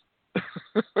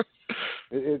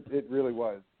 It really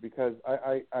was, because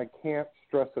I can't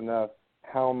stress enough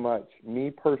how much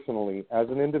me personally, as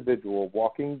an individual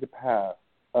walking the path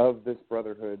of this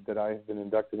brotherhood that I have been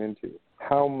inducted into,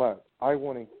 how much I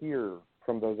want to hear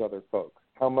from those other folks,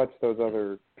 how much those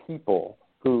other people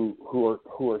who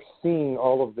are seeing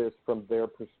all of this from their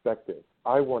perspective.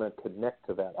 I want to connect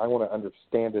to that. I want to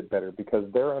understand it better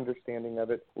because their understanding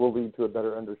of it will lead to a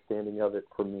better understanding of it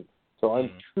for me. So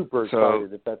I'm super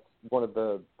excited if that's one of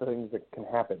the things that can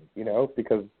happen,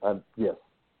 because yes.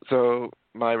 So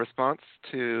my response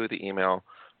to the email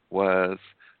was,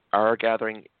 our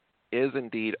gathering is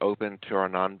indeed open to our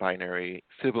non-binary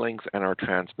siblings and our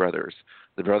trans brothers.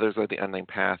 The Brothers of the Unnamed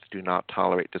Path do not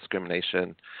tolerate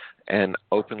discrimination and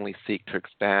openly seek to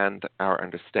expand our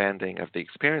understanding of the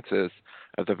experiences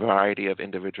of the variety of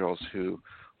individuals who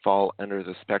fall under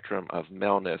the spectrum of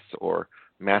maleness or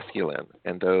masculine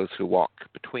and those who walk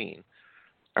between.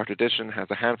 Our tradition has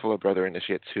a handful of brother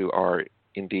initiates who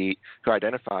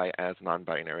identify as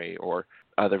non-binary or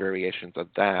other variations of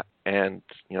that. And,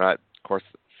 I, of course,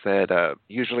 said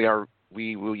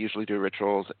we will usually do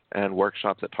rituals and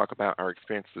workshops that talk about our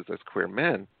experiences as queer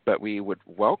men, but we would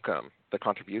welcome the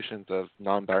contributions of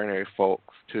non-binary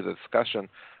folks to the discussion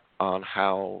on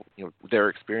how, their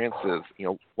experiences,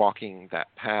 walking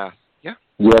that path. Yeah.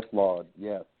 Yes, Lord.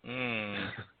 Yes.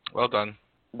 Well done.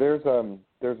 There's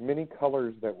many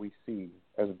colors that we see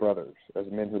as brothers, as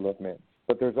men who love men.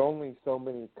 But there's only so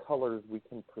many colors we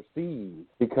can perceive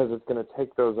because it's going to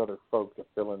take those other folk to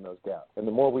fill in those gaps. And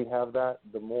the more we have that,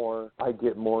 the more I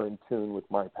get more in tune with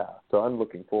my path. So I'm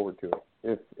looking forward to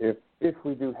it. If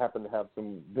we do happen to have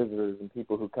some visitors and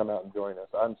people who come out and join us,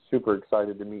 I'm super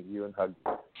excited to meet you and hug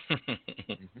you.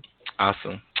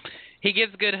 Awesome. He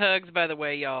gives good hugs, by the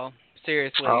way, y'all.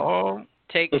 Seriously. Oh.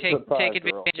 Take advantage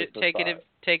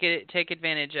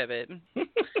of it.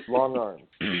 Long arms.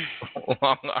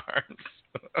 Long arms.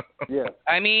 Yeah.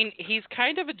 I mean, he's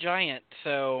kind of a giant,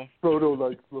 so. Frodo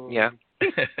likes long. Yeah.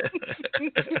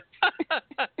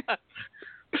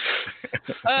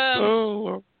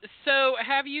 So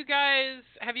have you guys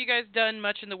done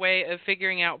much in the way of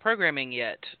figuring out programming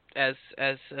yet, as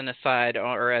an aside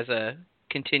or as a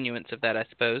continuance of that, I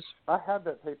suppose? I had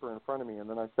that paper in front of me, and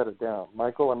then I set it down.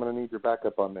 Michael, I'm going to need your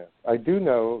backup on this. I do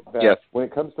know that when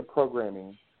it comes to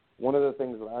programming, one of the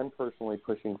things that I'm personally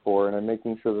pushing for, and I'm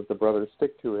making sure that the brothers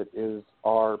stick to it, is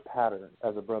our pattern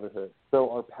as a brotherhood. So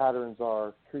our patterns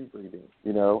are tree breathing.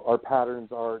 Our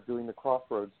patterns are doing the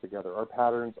crossroads together. Our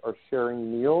patterns are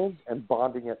sharing meals and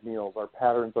bonding at meals. Our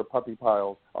patterns are puppy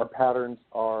piles. Our patterns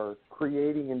are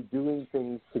creating and doing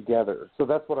things together. So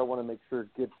that's what I want to make sure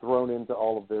gets thrown into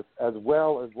all of this, as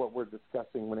well as what we're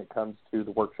discussing when it comes to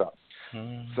the workshops.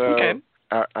 So okay.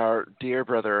 Our dear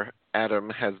brother Adam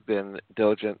has been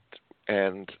diligent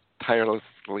and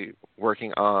tirelessly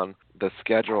working on the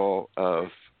schedule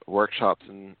of workshops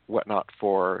and whatnot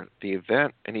for the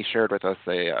event, and he shared with us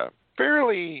a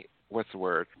fairly,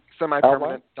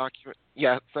 semi-permanent document.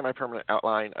 Yeah, semi-permanent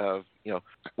outline of,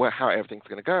 how everything's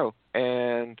going to go.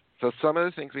 And so some of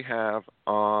the things we have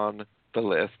on the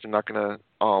list, I'm not going to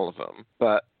all of them,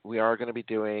 but we are going to be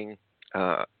doing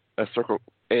a circle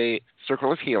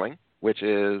of healing, which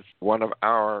is one of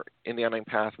in the Unnamed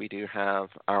Path, we do have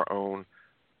our own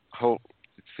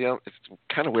it's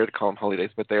kind of weird to call them holy days,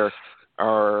 but they're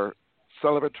our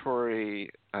celebratory,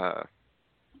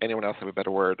 anyone else have a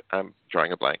better word? I'm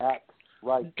drawing a blank.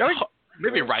 Right.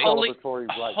 Maybe right. Holy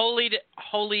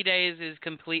days is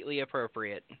completely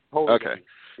appropriate. Holy okay. Days.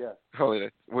 Yes. Holy days.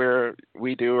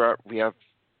 We have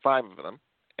 5 of them,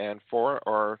 and 4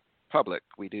 are public.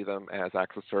 We do them as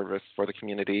acts of service for the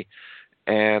community,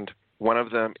 and one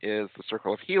of them is the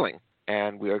Circle of Healing,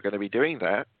 and we are going to be doing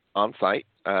that on site.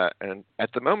 And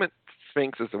at the moment,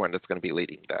 Sphinx is the one that's going to be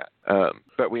leading that.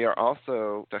 But we are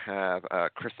also to have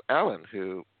Chris Allen,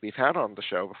 who we've had on the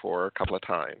show before a couple of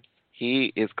times.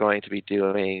 He is going to be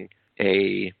doing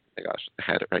I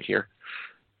had it right here,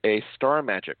 a Star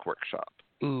Magic workshop.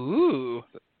 Ooh.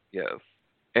 Yes.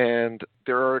 And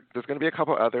there's going to be a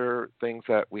couple other things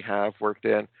that we have worked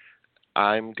in.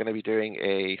 I'm going to be doing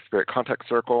a Spirit Contact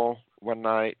Circle one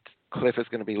night. Cliff is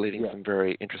going to be leading some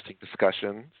very interesting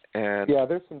discussions. And yeah,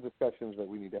 there's some discussions that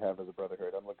we need to have as a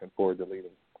brotherhood. I'm looking forward to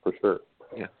leading, for sure.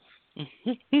 Yeah.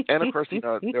 And of course,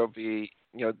 there'll be,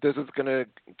 this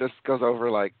goes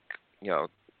over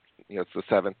it's the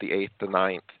 7th, the 8th, the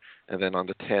 9th, and then on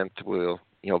the 10th we'll,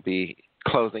 be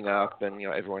closing up and,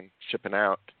 everyone shipping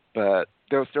out. But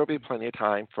there'll still be plenty of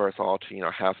time for us all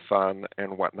to, have fun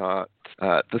and whatnot.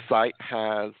 The site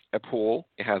has a pool.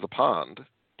 It has a pond.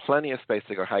 Plenty of space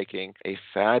to go hiking, a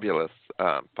fabulous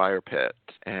fire pit,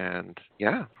 and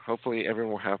hopefully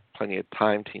everyone will have plenty of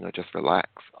time to just relax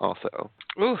also.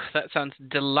 Ooh, that sounds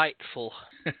delightful.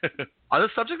 On the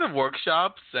subject of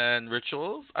workshops and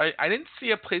rituals, I didn't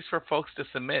see a place for folks to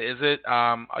submit. Is it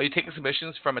are you taking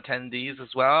submissions from attendees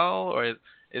as well, or is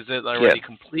it already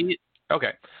complete?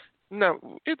 Okay. No,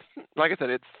 it's like I said,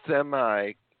 it's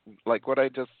what I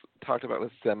just talked about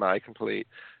was semi-complete.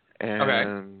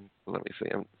 And let me see.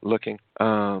 I'm looking.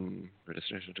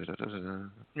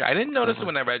 Registration. Yeah, I didn't notice it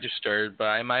when I registered, but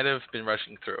I might have been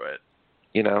rushing through it.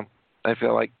 You know, I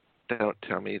feel like don't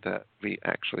tell me that we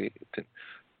actually didn't.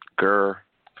 Grr.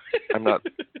 I'm not.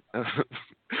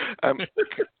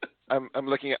 I'm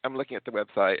looking at the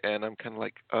website and I'm kind of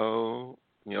like, oh,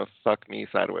 fuck me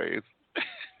sideways.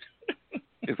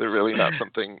 Is there really not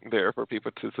something there for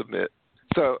people to submit?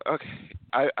 So, okay,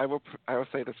 I will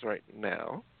say this right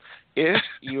now. If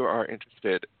you are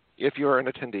interested, if you are an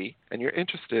attendee and you're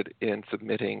interested in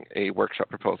submitting a workshop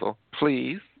proposal,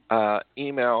 please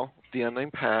email the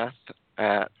Unnamed Path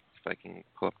at, if I can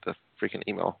pull up the freaking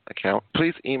email account,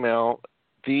 please email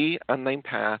the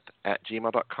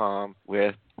unnamedpath@gmail.com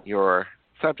with your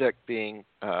subject being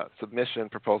submission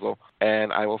proposal,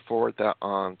 and I will forward that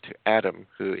on to Adam,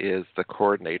 who is the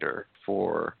coordinator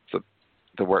for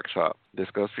the workshop. This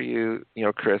goes for you,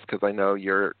 Chris, because I know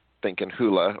you're thinking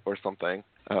hula or something.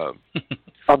 I'm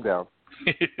down.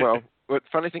 Well, the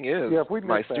funny thing is, if we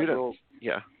my student, I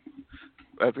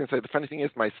was going to say, the funny thing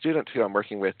is, my student who I'm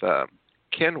working with,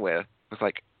 Ken with, was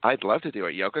like, I'd love to do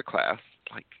a yoga class.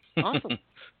 Like, awesome.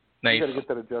 Nice. You got to get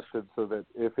that adjusted so that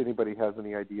if anybody has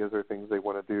any ideas or things they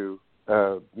want to do,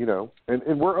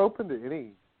 and we're open to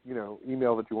any,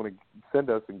 email that you want to send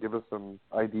us and give us some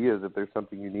ideas if there's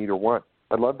something you need or want.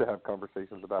 I'd love to have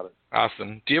conversations about it.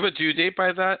 Awesome. Do you have a due date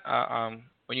by that?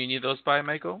 When you need those by,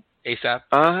 Michael? ASAP?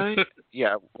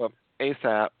 Yeah, well,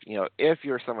 ASAP. If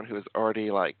you're someone who is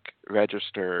already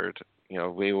registered,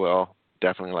 we will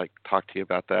definitely talk to you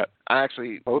about that.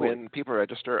 When people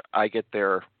register, I get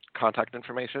their contact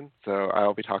information, so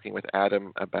I'll be talking with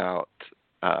Adam about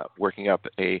working up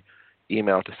a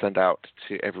email to send out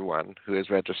to everyone who is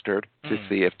registered to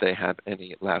see if they have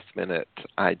any last minute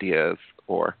ideas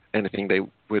or anything they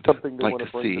would something they like want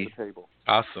to bring see. To the table.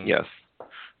 Awesome. Yes.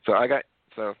 So I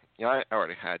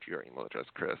already had your email address,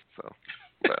 Chris. So.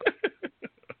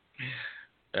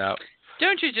 Yeah.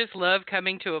 Don't you just love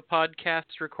coming to a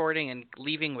podcast recording and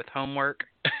leaving with homework?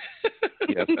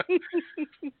 Yes.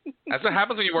 That's what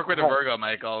happens when you work with a Virgo,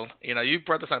 Michael. You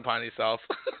brought this upon yourself.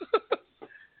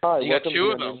 Hi, you got welcome two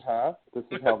to of them. Unnamed Path. This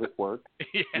is how this works.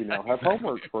 Yeah. You now have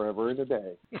homework forever and a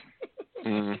day.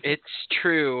 Mm-hmm. It's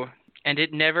true, and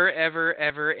it never, ever,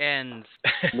 ever ends.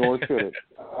 Nor should it.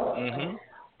 Mm-hmm.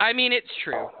 I mean, it's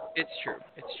true. It's true.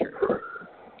 It's true.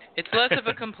 It's less of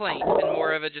a complaint and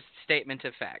more of a just statement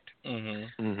of fact.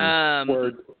 Mm-hmm. Mm-hmm.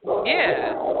 Word.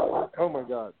 Yeah. Oh my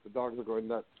God, the dogs are going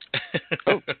nuts.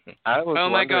 Oh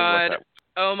my God.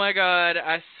 Oh my God.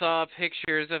 I saw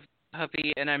pictures of the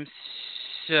puppy and I'm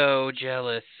so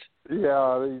jealous.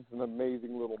 Yeah, he's an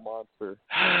amazing little monster.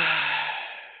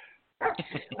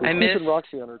 I miss keeping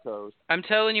Roxy on her toes. I'm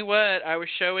telling you what, I was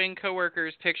showing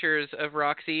coworkers pictures of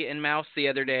Roxy and Mouse the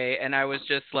other day, and I was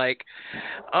just like,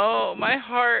 oh, my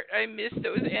heart, I miss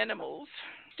those animals,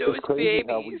 those it's crazy babies.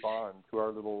 How we bond to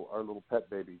our little pet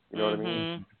babies. You know what I mean?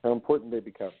 Mm-hmm. How important they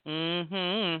become.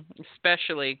 Mm-hmm.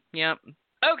 Especially, yep.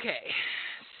 Okay,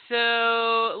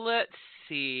 so let's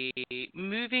see.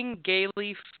 Moving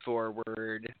gaily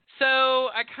forward. So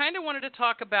I kind of wanted to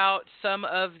talk about some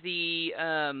of the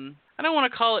I don't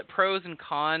want to call it pros and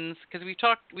cons because we've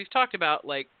talked about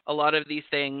a lot of these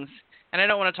things, and I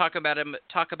don't want to talk about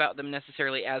them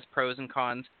necessarily as pros and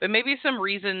cons, but maybe some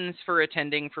reasons for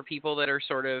attending for people that are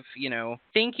sort of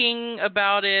thinking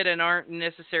about it and aren't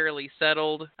necessarily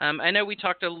settled. I know we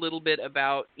talked a little bit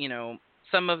about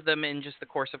some of them in just the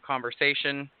course of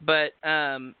conversation, but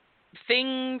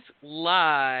things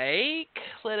like,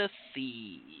 let us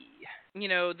see,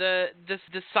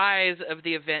 the size of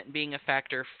the event being a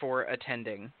factor for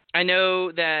attending. I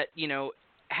know that,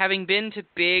 having been to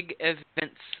big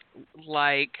events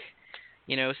like,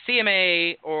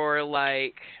 CMA or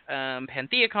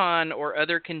Pantheacon or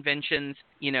other conventions,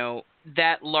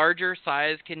 that larger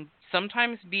size can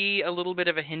sometimes be a little bit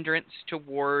of a hindrance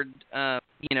toward, the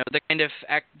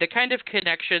kind of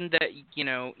connection that,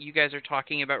 you guys are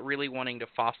talking about really wanting to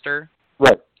foster.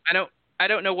 Right. I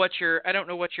don't know what your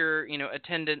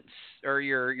attendance or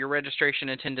your registration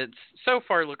attendance so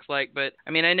far looks like, but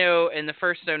I mean, I know in the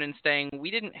first Stone and Stang we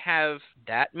didn't have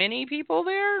that many people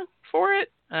there for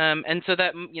it, and so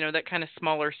that that kind of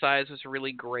smaller size was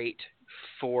really great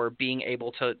for being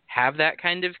able to have that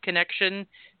kind of connection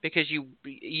because you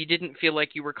didn't feel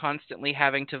like you were constantly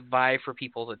having to vie for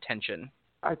people's attention.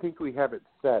 I think we have it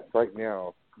set right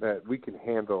now that we can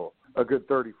handle a good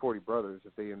 30, 40 brothers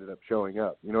if they ended up showing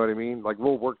up. You know what I mean?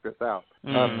 We'll work this out.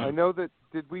 Mm-hmm. I know that,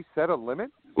 did we set a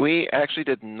limit? We actually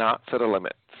did not set a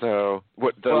limit. So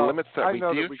what the limits that I we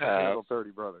know do that we have, can handle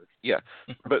 30 brothers. Yeah,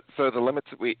 but so the limits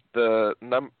that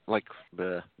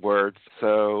the words.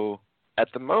 So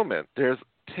moment, there's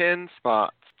 10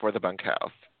 spots for the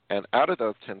bunkhouse. And out of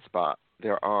those 10 spots,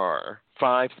 there are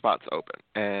 5 spots open.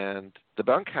 And the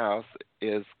bunkhouse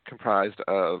is comprised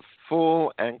of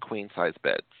full and queen-size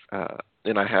beds.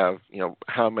 And I have,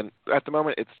 how many, at the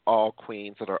moment, it's all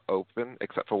queens that are open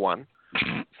except for one.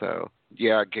 So,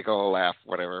 yeah, giggle, laugh,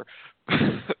 whatever.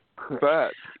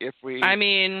 But if we... I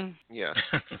mean... Yeah.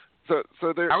 So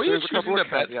there, How are you there's a couple choosing of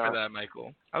the beds caveats. for that,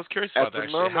 Michael? I was curious about that,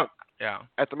 actually. Yeah.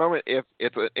 At the moment, if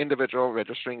it's an individual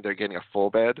registering, they're getting a full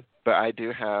bed. But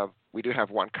we do have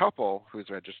one couple who's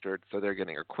registered, so they're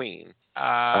getting a queen.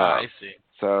 I see.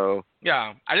 So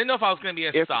yeah, I didn't know if I was going to be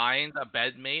assigned a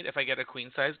bed mate if I get a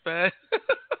queen size bed.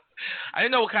 I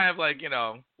didn't know what kind of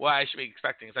what I should be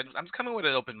expecting. So I'm just coming with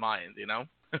an open mind,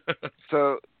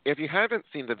 So if you haven't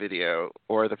seen the video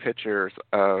or the pictures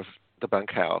of the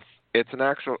bunkhouse, it's an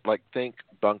actual think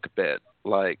bunk bed,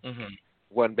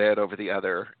 one bed over the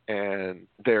other, and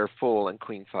they're full and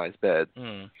queen size beds.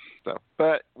 So,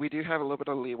 but we do have a little bit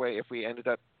of leeway if we ended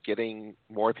up getting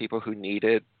more people who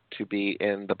needed to be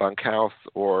in the bunkhouse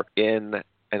or in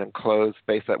an enclosed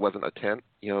space that wasn't a tent.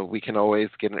 We can always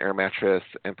get an air mattress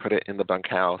and put it in the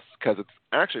bunkhouse because it's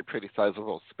actually a pretty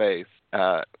sizable space.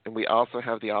 And we also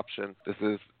have the option, this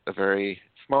is a very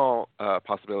small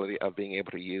possibility, of being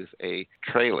able to use a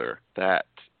trailer that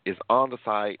is on the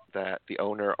site that the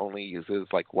owner only uses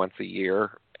once a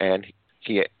year, and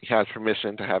he has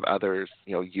permission to have others,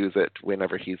 use it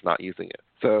whenever he's not using it.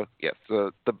 So, yes,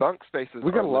 so the bunk spaces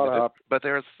we got are a lot limited, of but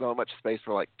there's so much space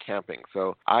for camping.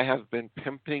 So I have been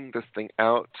pimping this thing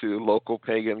out to local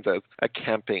pagans as a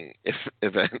camping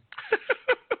event.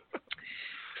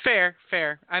 Fair.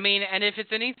 I mean, and if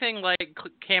it's anything like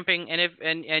camping,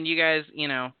 and you guys,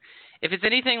 if it's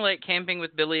anything like camping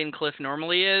with Billy and Cliff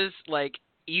normally is,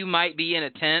 you might be in a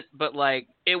tent, but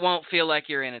it won't feel like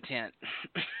you're in a tent.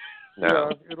 No.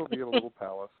 Yeah, it'll be a little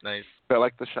palace. Nice.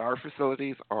 But the shower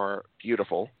facilities are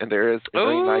beautiful, and there is a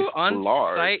very nice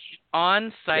large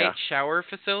on-site shower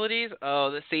facilities.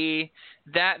 Oh,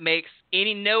 that makes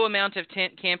no amount of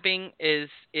tent camping is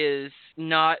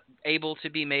not able to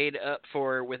be made up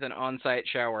for with an on-site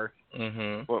shower.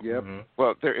 Mm-hmm. Well, yep.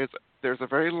 Well, there's a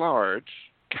very large,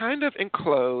 kind of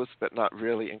enclosed but not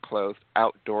really enclosed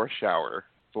outdoor shower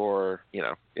for,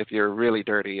 if you're really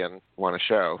dirty and want to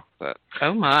show. But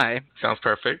oh my. Sounds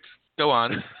perfect. Go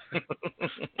on.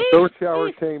 Don't shower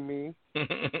shame me.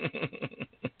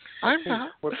 I'm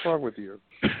not. What's wrong with you?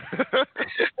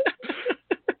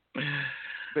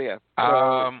 But yeah.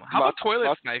 How about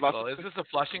toilets, Michael? Is this a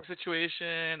flushing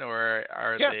situation, or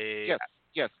are they...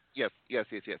 Yes.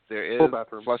 There is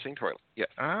flushing toilet. Yes.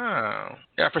 Oh.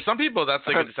 Yeah, for some people, that's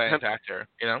a deciding factor,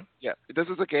 Yeah. This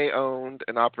is a gay-owned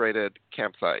and operated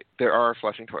campsite. There are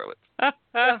flushing toilets. I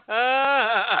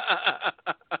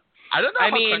don't know how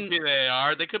country they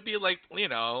are. They could be what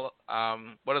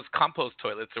is compost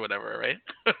toilets or whatever, right?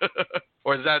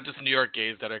 Or is that just New York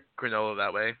gays that are granola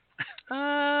that way?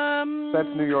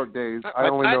 That's New York gays. I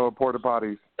only know of porta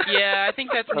potties. Yeah, I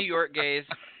think that's New York gays.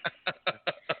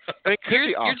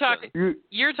 You're talking.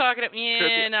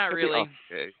 Yeah, not really.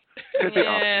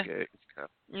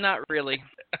 Not really.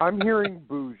 I'm hearing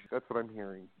bougie. That's what I'm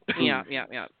hearing. Yeah.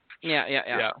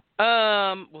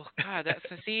 Well, God,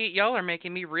 y'all are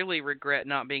making me really regret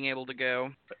not being able to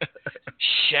go.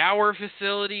 Shower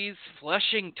facilities,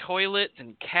 flushing toilets,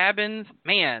 and cabins.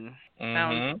 Man,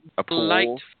 sounds a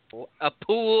pool. A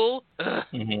pool.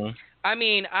 Mm-hmm. I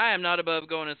mean, I am not above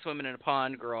going and swimming in a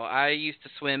pond, girl. I used to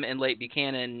swim in Lake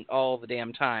Buchanan all the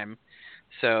damn time.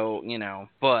 So,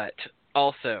 but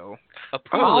also, a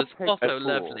pool is also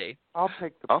lovely. I'll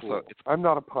take the pool. I'm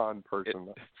not a pond person.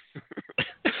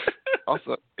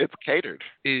 Also, it's catered.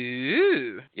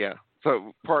 Ooh. Yeah.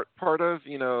 So part of,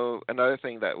 another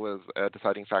thing that was a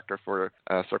deciding factor for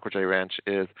Circle J Ranch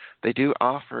is they do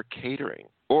offer catering.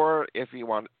 Or if you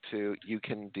want to, you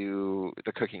can do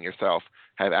the cooking yourself,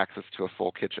 have access to a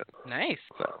full kitchen. Nice.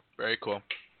 So very cool.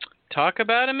 Talk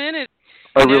about a minute.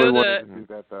 I really wanted to do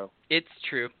that, though. It's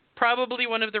true. Probably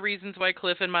one of the reasons why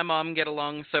Cliff and my mom get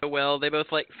along so well. They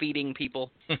both like feeding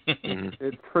people.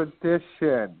 It's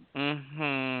tradition.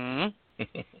 Mm-hmm.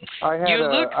 You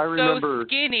look so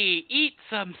skinny. Eat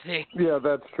something. Yeah,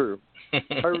 that's true.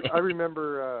 I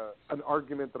remember an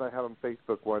argument that I had on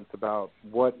Facebook once about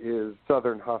what is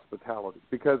Southern hospitality.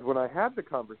 Because when I had the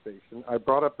conversation, I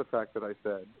brought up the fact that I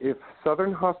said, if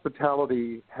Southern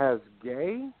hospitality has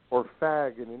gay or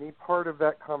fag in any part of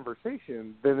that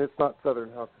conversation, then it's not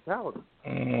Southern hospitality.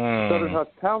 Southern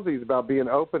hospitality is about being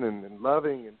open and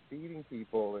loving and feeding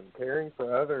people and caring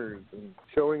for others and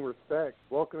showing respect,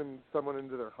 welcoming someone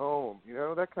into their home,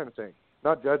 that kind of thing.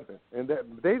 not judgment. And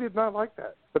they did not like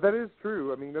that. But that is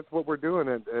true. I mean, that's what we're doing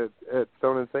at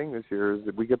Stone and Stang this year, is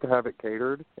that we get to have it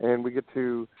catered, and we get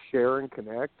to share and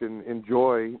connect and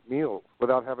enjoy meals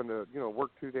without having to,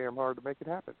 work too damn hard to make it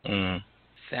happen. Mm.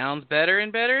 Sounds better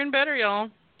and better and better, y'all.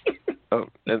 Oh,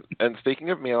 and speaking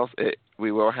of meals,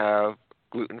 we will have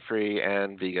gluten-free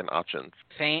and vegan options.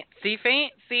 Fancy.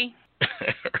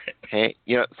 Right. Hey,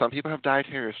 some people have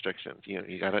dietary restrictions.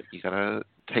 You gotta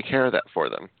take care of that for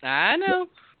them. I know.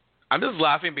 I'm just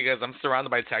laughing because I'm surrounded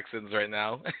by Texans right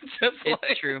now.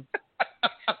 It's true.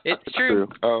 It's true.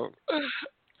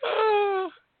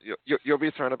 You'll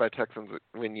be surrounded by Texans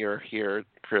when you're here,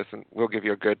 Chris, and we'll give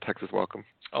you a good Texas welcome.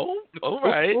 Oh, all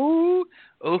right. Ooh.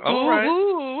 All right.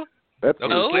 Ooh. That's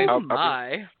Oh,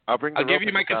 my. I'll bring the I'll give you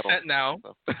rope my and the saddle. consent now.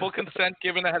 So. Full consent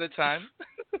given ahead of time.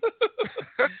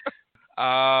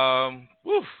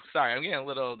 Sorry, I'm getting a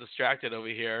little distracted over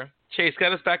here. Chase,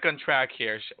 get us back on track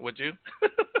here, would you?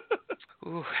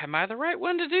 Ooh, am I the right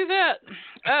one to do that?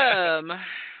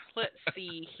 Let's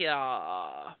see here.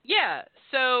 Yeah,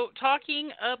 so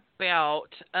talking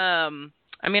about,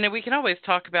 we can always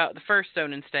talk about the first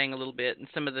Stone and Stang a little bit and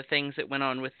some of the things that went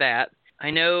on with that. I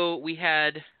know we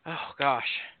had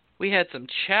some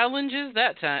challenges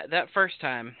that first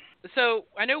time. So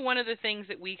I know one of the things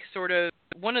that we sort of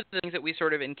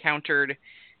encountered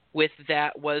with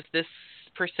that was this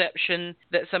perception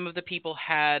that some of the people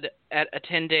had at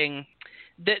attending,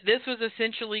 that this was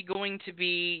essentially going to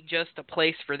be just a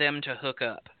place for them to hook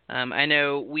up. I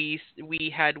know we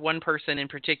had one person in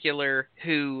particular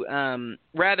who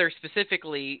rather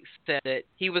specifically said that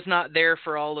he was not there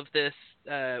for all of this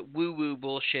woo-woo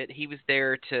bullshit. He was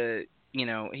there to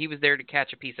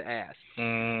catch a piece of ass.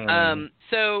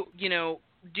 So,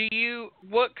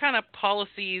 what kind of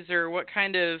policies or what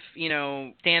kind of,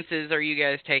 stances are you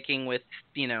guys taking with,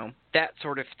 that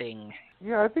sort of thing?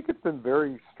 Yeah, I think it's been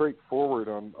very straightforward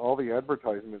on all the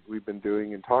advertisements we've been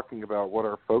doing and talking about what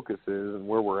our focus is and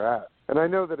where we're at. And I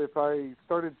know that if I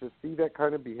started to see that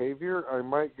kind of behavior, I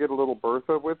might get a little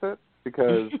Bertha with it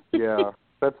because,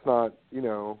 that's not,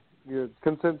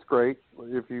 consent's great.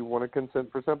 If you want to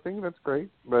consent for something, that's great.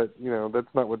 But,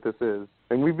 that's not what this is.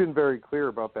 And we've been very clear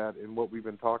about that in what we've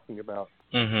been talking about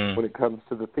when it comes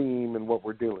to the theme and what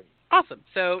we're doing. Awesome.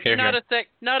 So Here. not a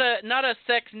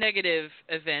sex negative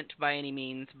event by any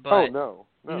means, but no.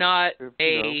 Not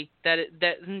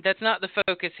that's not the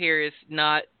focus here. Is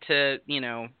not to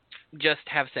just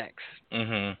have sex.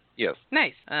 Mm-hmm. Yes.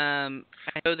 Nice. I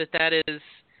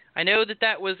know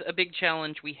that was a big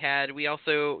challenge we had. We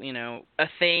also, a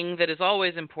thing that is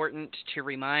always important to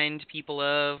remind people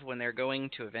of when they're going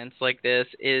to events like this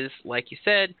is, like you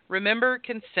said, remember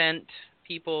consent,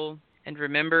 people, and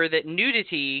remember that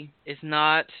nudity is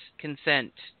not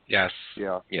consent. Yes.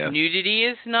 Yeah. Yes. Nudity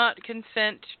is not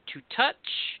consent to touch,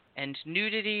 and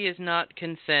nudity is not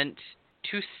consent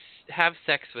to have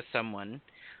sex with someone.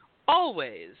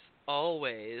 Always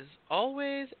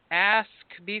ask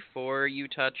before you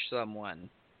touch someone.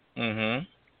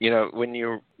 Mm-hmm. When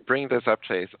you bring this up,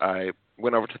 Chase, I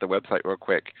went over to the website real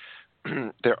quick.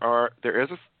 There is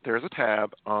a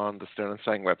tab on the Stone and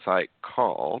Stang website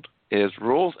called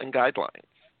Rules and Guidelines.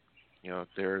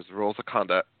 There's rules of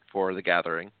conduct for the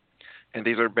gathering, and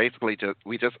these are basically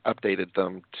we just updated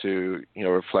them to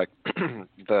reflect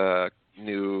the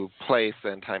new place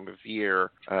and time of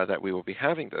year that we will be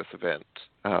having this event.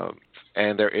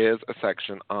 And there is a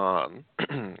section on,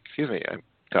 excuse me, I've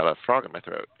got a frog in my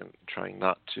throat and trying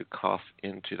not to cough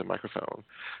into the microphone.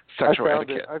 Sexual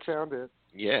etiquette. I found it.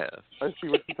 Yeah. I see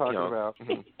what you're talking about.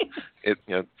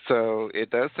 So it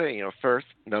does say, first,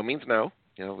 no means no.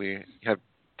 We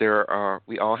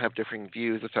all have differing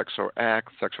views of sexual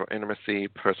acts, sexual intimacy,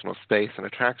 personal space, and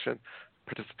attraction.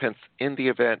 Participants in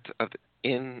events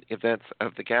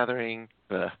of the gathering.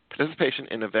 Participation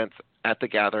in events at the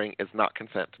gathering is not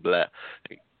consent. Blah.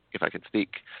 If I could speak.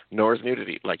 Nor is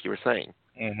nudity, like you were saying.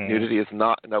 Mm-hmm. Nudity is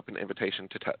not an open invitation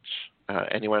to touch.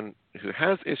 Anyone who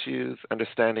has issues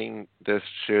understanding this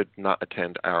should not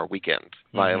attend our weekend.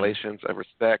 Mm-hmm. Violations of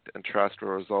respect and trust will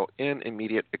result in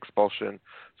immediate expulsion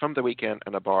from the weekend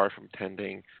and a bar from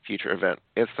attending future events.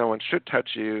 If someone should touch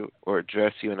you or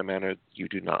address you in a manner you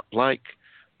do not like,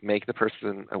 make the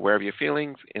person aware of your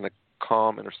feelings in a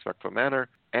calm and respectful manner,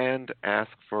 and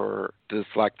ask for the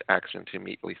disliked action to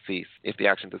immediately cease. If the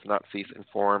action does not cease,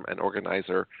 inform an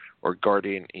organizer or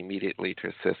guardian immediately to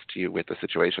assist you with the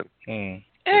situation.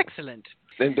 Excellent.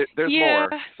 Then there's more,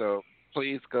 so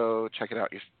please go check it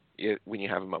out when you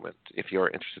have a moment if you're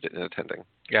interested in attending.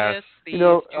 Yes. Please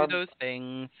do those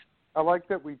things. I like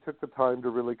that we took the time to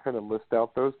really kind of list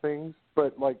out those things,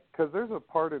 but because there's a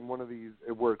part in one of these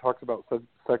where it talks about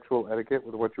sexual etiquette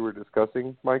with what you were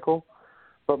discussing, Michael.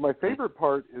 But my favorite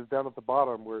part is down at the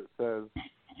bottom where it says,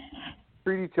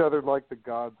 treat each other like the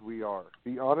gods we are.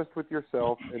 Be honest with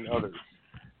yourself and others.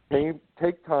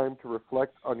 Take time to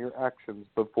reflect on your actions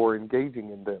before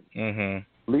engaging in them.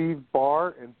 Mm-hmm. Leave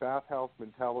bar and bathhouse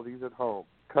mentalities at home.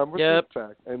 Come with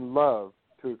respect and love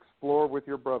to explore with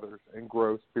your brothers and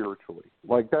grow spiritually.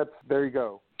 There you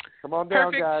go. Come on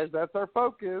down, guys. That's our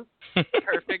focus.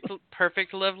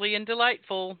 Perfect, lovely, and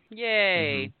delightful.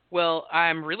 Yay. Mm-hmm. Well,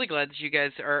 I'm really glad that you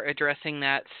guys are addressing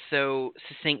that so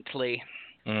succinctly.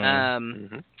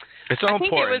 Mm-hmm. It's so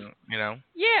important,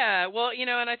 Yeah, well,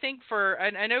 and I think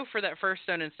I know for that first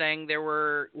Stone and Stang, there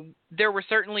were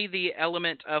certainly the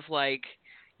element of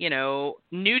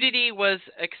nudity was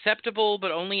acceptable,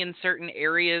 but only in certain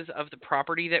areas of the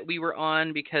property that we were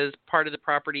on, because part of the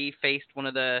property faced one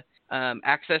of the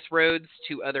access roads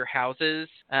to other houses.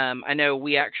 I know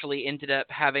we actually ended up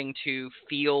having to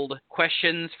field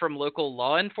questions from local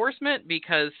law enforcement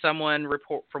because someone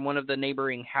from one of the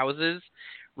neighboring houses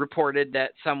reported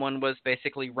that someone was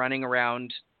basically running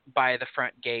around by the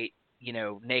front gate,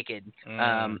 naked.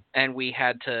 And we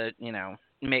had to,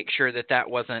 make sure that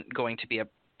wasn't going to be a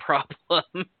problem.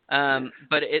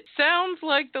 But it sounds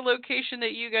like the location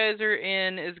that you guys are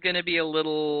in is going to be a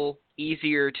little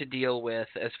easier to deal with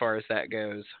as far as that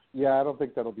goes. Yeah, I don't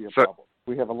think that'll be a problem.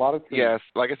 We have a lot of trees. Yes,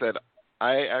 like I said,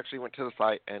 I actually went to the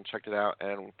site and checked it out,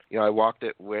 and I walked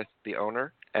it with the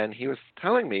owner, and he was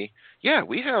telling me, yeah,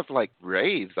 we have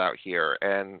rays out here,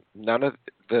 and none of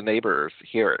the neighbors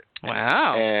hear it.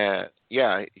 Wow. And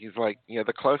yeah, he's like,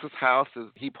 the closest house is,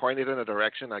 he pointed in a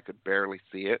direction I could barely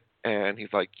see it, and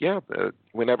he's like, yeah,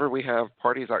 whenever we have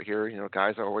parties out here,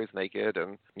 guys are always naked,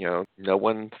 and no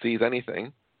one sees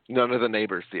anything. None of the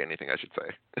neighbors see anything, I should say.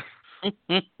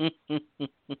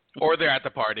 Or they're at the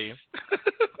party.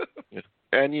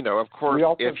 And, of course,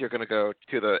 if you're going to go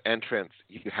to the entrance,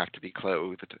 you have to be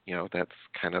clothed. That's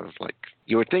kind of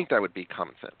you would think that would be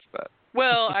common sense, but.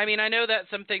 Well, I mean, I know that's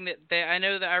something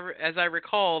as I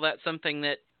recall, that's something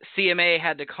that CMA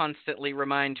had to constantly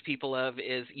remind people of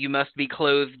is you must be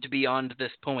clothed beyond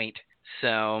this point.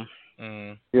 So.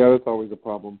 Yeah, that's always a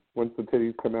problem. Once the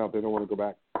titties come out, they don't want to go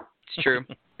back. It's true.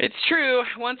 It's true.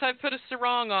 Once I put a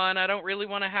sarong on, I don't really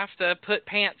want to have to put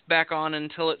pants back on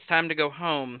until it's time to go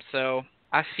home. So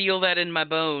I feel that in my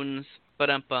bones,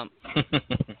 bump.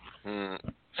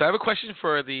 So I have a question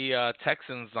for the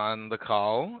Texans on the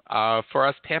call. For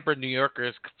us pampered New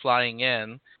Yorkers flying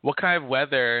in, what kind of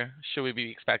weather should we be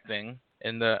expecting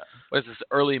in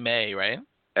early May, right?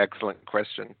 Excellent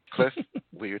question. Cliff,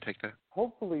 will you take that?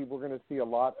 Hopefully we're going to see a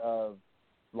lot of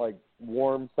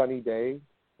warm, sunny days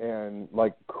and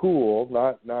cool,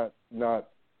 not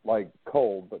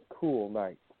cold, but cool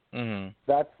nights. Mm-hmm.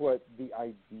 That's what the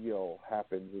ideal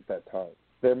happens at that time.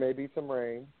 There may be some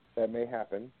rain. That may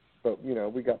happen. But,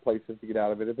 we got places to get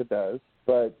out of it if it does.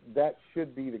 But that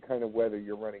should be the kind of weather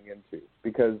you're running into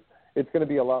because it's going to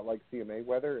be a lot like CMA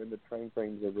weather and the train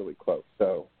frames are really close.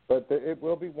 So, but it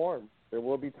will be warm. There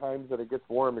will be times that it gets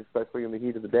warm, especially in the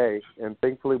heat of the day. And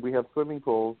thankfully we have swimming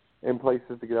pools and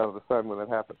places to get out of the sun when that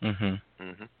happens. Mm-hmm.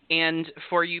 Mm-hmm. And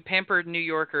for you pampered New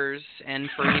Yorkers and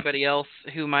for anybody else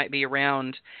who might be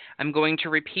around, I'm going to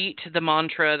repeat the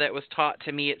mantra that was taught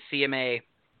to me at CMA.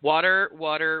 Water,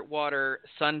 water, water,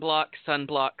 sunblock,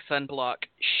 sunblock, sunblock,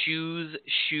 shoes,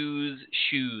 shoes,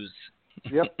 shoes.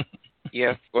 Yep.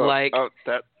 Yeah. Well,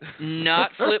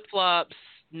 not flip-flops,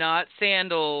 not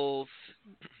sandals,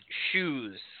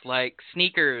 shoes, like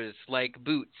sneakers, like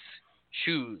boots,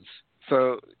 shoes.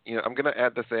 So, I'm going to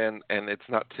add this in, and it's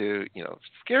not to,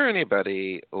 scare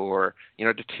anybody or,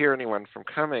 deter anyone from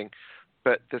coming,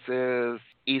 but this is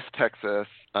East Texas,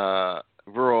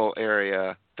 rural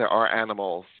area. There are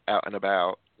animals out and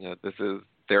about. This is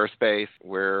their space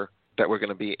that we're going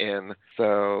to be in.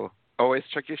 So always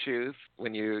check your shoes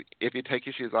if you take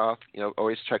your shoes off.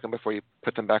 Always check them before you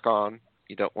put them back on.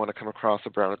 You don't want to come across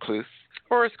a brown recluse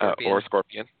or a scorpion. Or a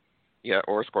scorpion. Yeah,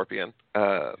 or a scorpion.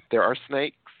 There are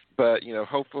snakes, but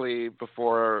hopefully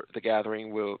before the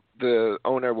gathering, the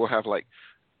owner will have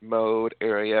mowed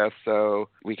area so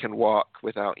we can walk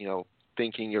without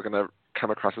thinking you're going to come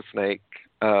across a snake.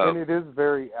 And it is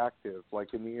very active.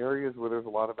 In the areas where there's a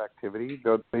lot of activity,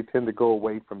 they tend to go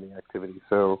away from the activity.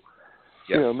 So,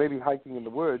 yes. Maybe hiking in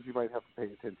the woods, you might have to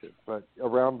pay attention. But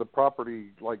around the property,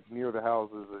 near the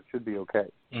houses, it should be okay.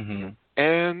 Mm-hmm.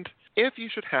 And if you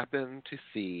should happen to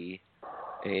see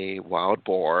a wild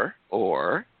boar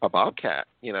or a bobcat,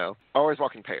 always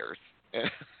walk in pairs.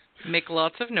 Make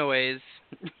lots of noise.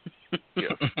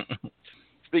 Yes.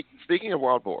 Speaking of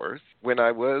wild boars, when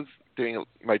I was doing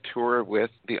my tour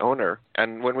with the owner,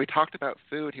 and when we talked about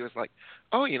food, he was like,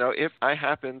 "Oh, if I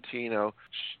happen to,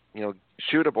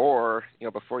 shoot a boar,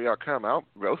 before y'all come, I'll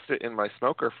roast it in my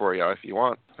smoker for y'all if you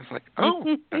want." I was like, "Oh,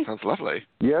 that sounds lovely."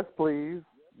 Yes, please.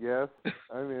 Yes,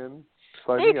 I'm in.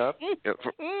 Sign me up. Yeah,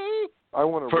 I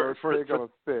want a roast pig on a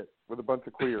spit with a bunch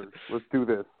of queers. Let's do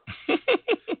this.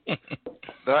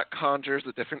 That conjures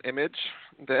a different image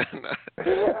than,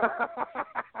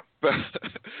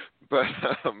 but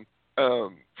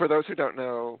for those who don't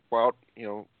know,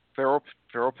 feral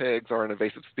pigs are an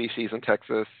invasive species in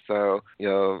Texas. So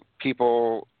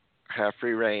people have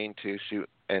free reign to shoot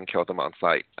and kill them on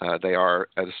site. They are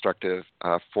a destructive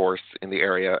force in the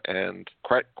area and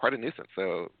quite a nuisance.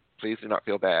 So please do not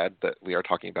feel bad that we are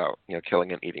talking about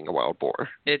killing and eating a wild boar.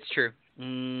 It's true.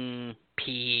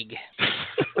 Pig.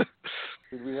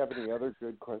 Did we have any other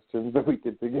good questions that we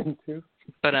could dig into?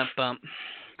 Ba-dum-bum.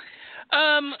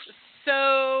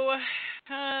 So,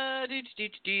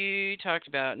 talked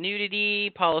about nudity,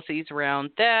 policies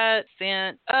around that.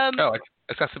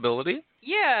 Accessibility?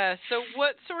 Yeah. So,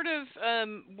 what sort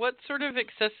of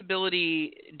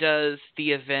accessibility does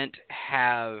the event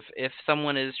have if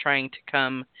someone is trying to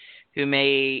come who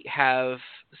may have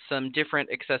some different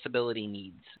accessibility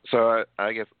needs? So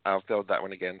I guess I'll fill that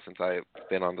one again since I've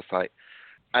been on the site.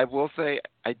 I will say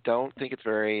I don't think it's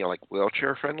very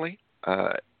wheelchair friendly.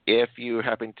 If you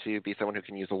happen to be someone who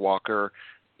can use a walker,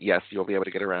 yes, you'll be able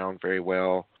to get around very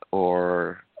well.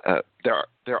 Or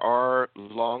there are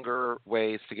longer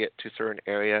ways to get to certain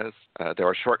areas. There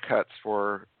are shortcuts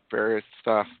for various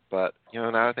stuff. But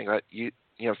another thing that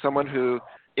someone who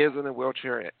is in a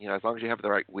wheelchair, as long as you have the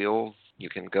right wheels, you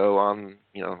can go on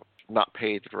not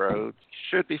paved roads.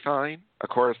 Should be fine. Of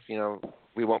course,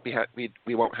 we won't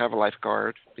we won't have a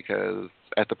lifeguard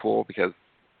at the pool because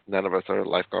none of us are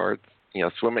lifeguards.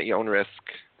 Swim at your own risk.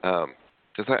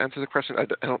 Does that answer the question? I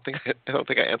don't think I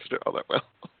answered it all that well.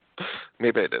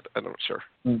 Maybe I did. I'm not sure.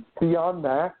 Beyond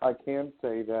that, I can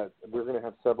say that we're going to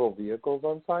have several vehicles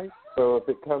on site. So if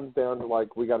it comes down to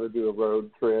we got to do a road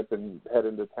trip and head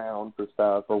into town for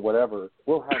stuff or whatever,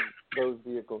 we'll have those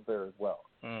vehicles there as well.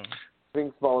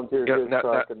 Pink's volunteered his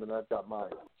truck, and then I've got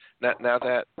mine. Now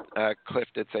that Cliff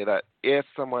did say that if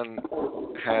someone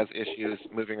has issues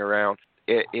moving around,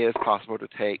 it is possible to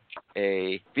take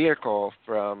a vehicle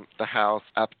from the house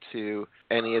up to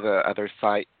any of the other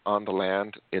site on the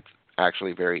land. It's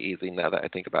actually very easy now that I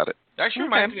think about it. It actually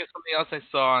reminds me of something else I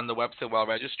saw on the website while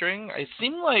registering. It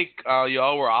seemed like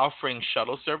y'all were offering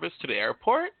shuttle service to the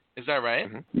airport. Is that right?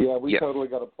 Mm-hmm. Yeah, we totally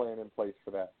got a plan in place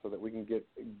for that so that we can get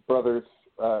brothers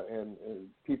and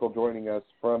people joining us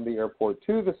from the airport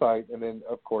to the site, and then,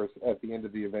 of course, at the end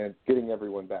of the event, getting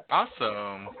everyone back.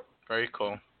 Awesome. Very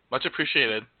cool. Much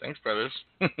appreciated. Thanks, brothers.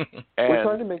 We're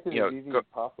trying to make it as easy as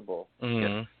possible. Mm-hmm.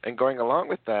 Yeah. And going along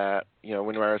with that, when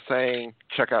we were saying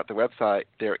check out the website,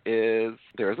 there is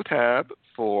a tab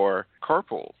for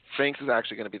carpools. Sphinx is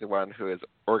actually going to be the one who is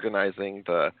organizing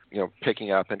the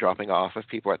picking up and dropping off of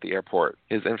people at the airport.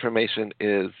 His information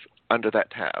is under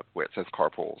that tab where it says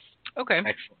carpools. Okay.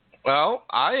 Excellent. Well,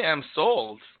 I am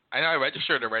sold. I know I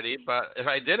registered already, but if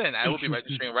I didn't, I will be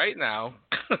registering right now.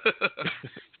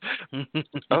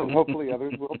 Hopefully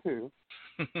others will too.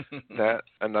 That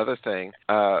another thing.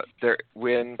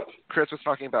 When Chris was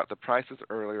talking about the prices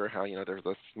earlier, how there's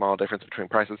a small difference between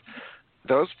prices.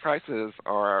 Those prices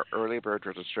are early bird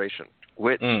registration,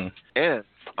 which ends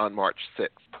on March 6th.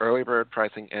 Early bird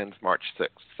pricing ends March 6th,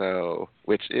 so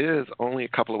which is only a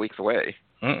couple of weeks away.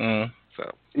 So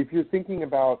if you're thinking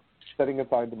about setting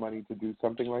aside the money to do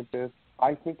something like this,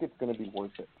 I think it's going to be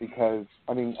worth it because,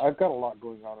 I've got a lot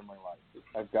going on in my life.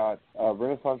 I've got a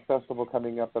Renaissance Festival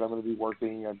coming up that I'm going to be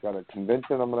working. I've got a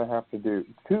convention I'm going to have to do,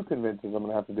 2 conventions I'm going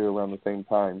to have to do around the same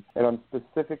time. And I'm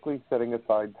specifically setting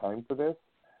aside time for this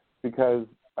because,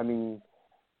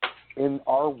 in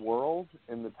our world,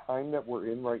 in the time that we're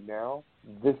in right now,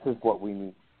 this is what we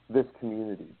need, this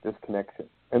community, this connection.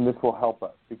 And this will help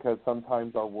us because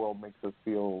sometimes our world makes us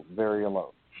feel very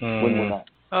alone when we're not.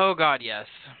 Oh, God, yes.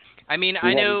 I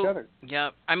know.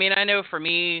 Yeah. I know for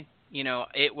me,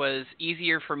 it was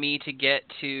easier for me to get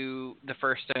to the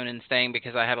first stone in Stang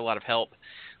because I had a lot of help.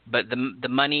 But the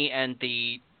money and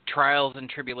the trials and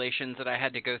tribulations that I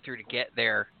had to go through to get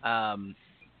there,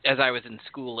 as I was in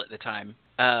school at the time,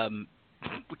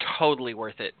 totally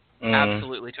worth it.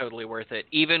 Absolutely, totally worth it.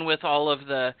 Even with all of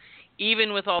the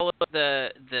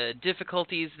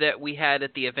difficulties that we had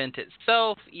at the event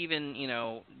itself, even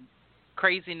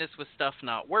craziness with stuff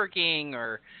not working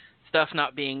or stuff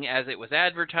not being as it was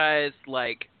advertised,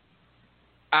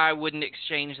 I wouldn't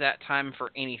exchange that time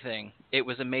for anything. It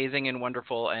was amazing and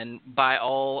wonderful, and by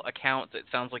all accounts, it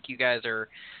sounds like you guys are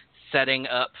setting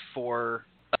up for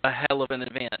a hell of an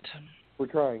event. We're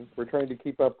trying. We're trying to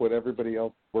keep up with everybody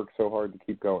else works so hard to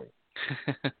keep going.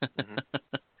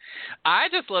 I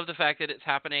just love the fact that it's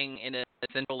happening in a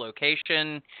central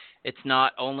location. It's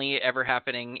not only ever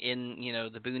happening in,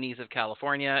 the boonies of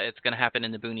California. It's going to happen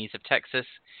in the boonies of Texas,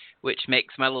 which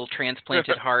makes my little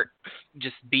transplanted heart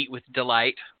just beat with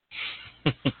delight.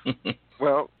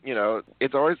 Well,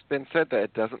 it's always been said that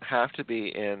it doesn't have to be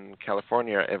in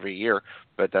California every year,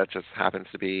 but that just happens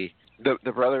to be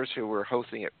the brothers who were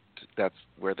hosting it. That's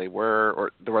where they were,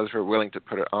 or the brothers who were willing to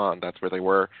put it on. That's where they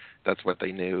were. That's what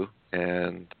they knew.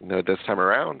 And this time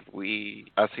around,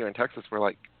 us here in Texas, we're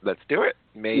like, let's do it.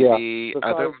 Maybe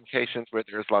other locations where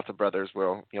there's lots of brothers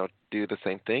will, do the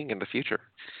same thing in the future.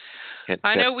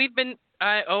 I know we've been.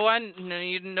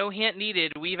 No hint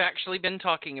needed. We've actually been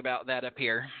talking about that up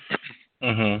here.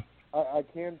 Mm-hmm. I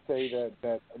can say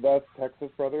that that's Texas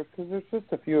Brothers because there's just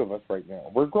a few of us right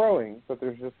now. We're growing, but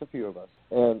there's just a few of us.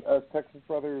 And as Texas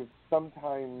Brothers,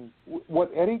 sometimes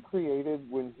what Eddie created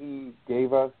when he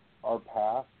gave us our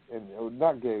path, and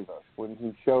not gave us, when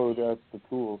he showed us the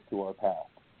tools to our path,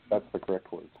 that's the correct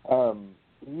word.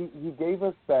 He gave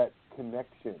us that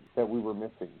connection that we were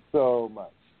missing so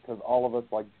much because all of us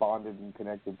bonded and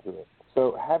connected to it.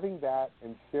 So having that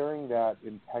and sharing that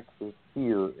in Texas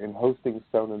here and hosting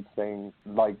Stone and Stang,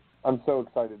 I'm so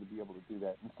excited to be able to do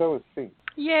that. And so is Fink.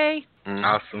 Yay.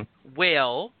 Awesome.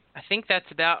 Well, I think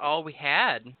that's about all we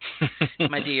had,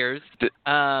 my dears.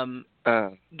 Go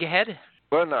ahead.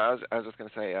 Well, no, I was just going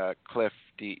to say, Cliff,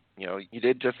 you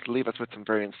did just leave us with some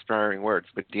very inspiring words,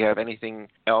 but do you have anything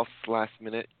else last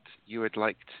minute you would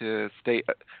like to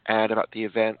add about the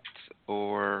event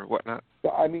or whatnot?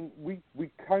 I mean, we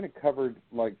kind of covered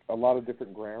a lot of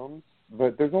different grounds,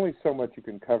 but there's only so much you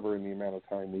can cover in the amount of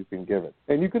time we've been given.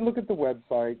 And you can look at the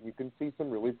website, you can see some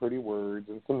really pretty words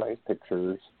and some nice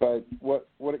pictures, but what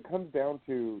it comes down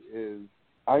to is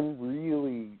I'm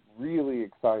really, really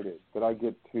excited that I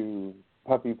get to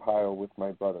puppy pile with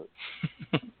my brother.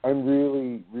 I'm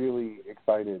really, really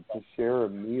excited to share a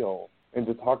meal and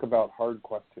to talk about hard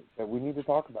questions that we need to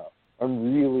talk about.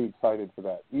 I'm really excited for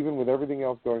that. Even with everything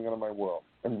else going on in my world,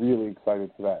 I'm really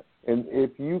excited for that. And if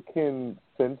you can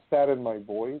sense that in my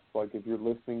voice, if you're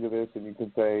listening to this and you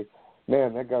can say,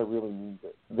 man, that guy really means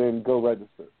it, then go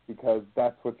register because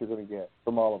that's what you're going to get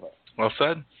from all of us. Well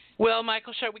said. Well,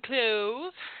 Michael, shall we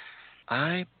close?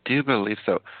 I do believe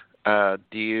so.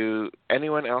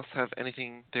 Anyone else have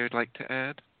anything they'd like to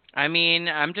add? I mean,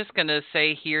 I'm just going to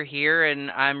say here, and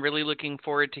I'm really looking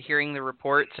forward to hearing the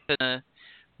reports and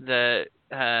the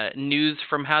news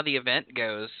from how the event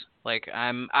goes.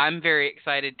 I'm very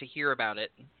excited to hear about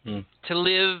it, to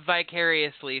live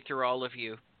vicariously through all of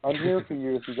you. I'm here for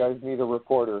you if you guys need a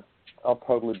reporter. I'll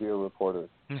totally be a reporter.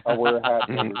 I'll wear a hat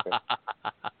and everything.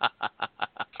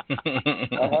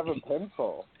 I have a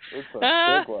pencil. It's a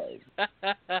big one.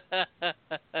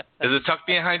 Is it tucked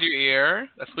behind your ear?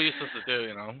 That's what you're supposed to do,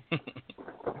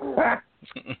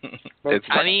 It's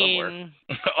I mean...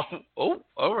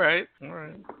 all right.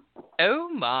 Oh,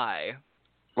 my.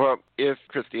 Well,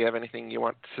 Chris, do you have anything you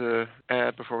want to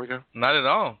add before we go? Not at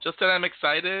all. Just that I'm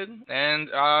excited, and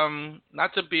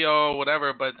not to be all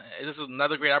whatever, but this is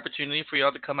another great opportunity for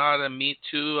y'all to come out and meet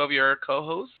two of your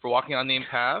co-hosts for Walking on Unnamed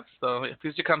Path. So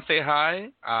please do come say hi.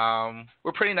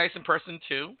 We're pretty nice in person,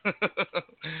 too.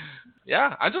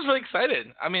 Yeah, I'm just really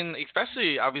excited. I mean,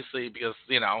 especially, obviously, because,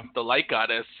 the light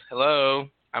goddess. Hello.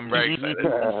 I'm very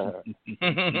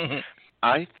excited.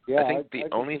 I think the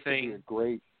only thing...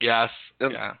 Great. Yes.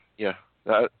 Yeah.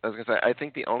 I was going to say, I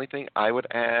think the only thing I would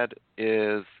add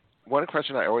is, one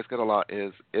question I always get a lot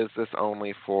is this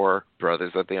only for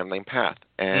brothers of the Unnamed Path?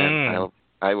 And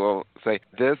I will say,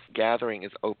 this gathering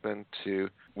is open to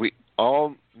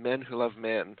all men who love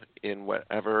men in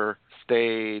whatever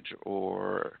stage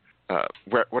or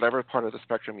whatever part of the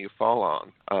spectrum you fall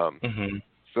on.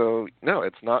 So, no,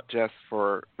 it's not just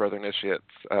for brother initiates.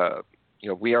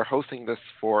 We are hosting this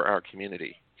for our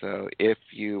community. So if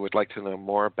you would like to know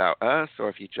more about us, or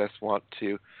if you just want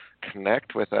to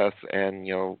connect with us and,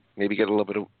 maybe get a little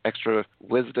bit of extra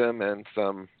wisdom and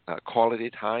some quality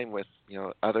time with,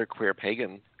 other queer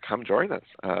pagans, come join us.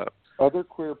 Other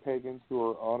queer pagans who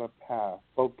are on a path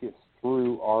focused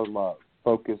through our love,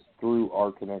 focused through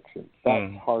our connection.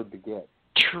 That's hard to get.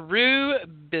 True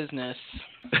business.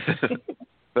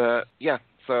 But, yeah.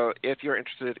 So if you're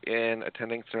interested in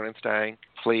attending Stern and Stang,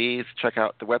 please check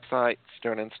out the website,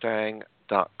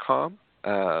 sternandstang.com.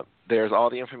 There's all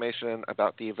the information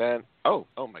about the event. Oh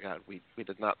my God, we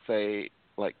did not say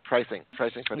like pricing for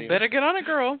the Better get on it,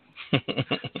 girl.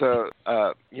 So,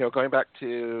 going back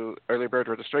to early bird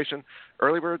registration,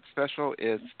 early bird special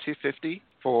is $250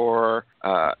 for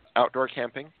outdoor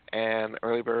camping, and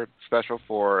early bird special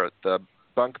for the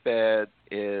bunk bed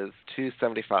is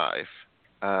 $275.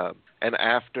 And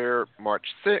after March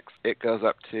 6th, it goes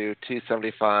up to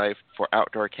 $275 for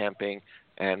outdoor camping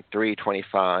and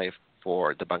 $325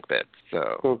 for the bunk beds.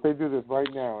 So if they do this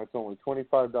right now, it's only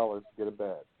 $25 to get a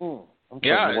bed. I'm starting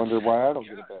Yeah, to wonder why I don't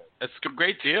get a bed. It's a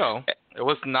great deal. It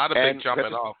was not a big jump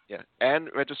at all. Yeah, and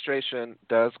registration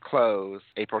does close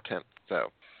April 10th.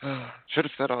 So should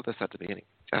have said all this at the beginning.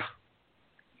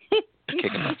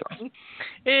 Kicking myself.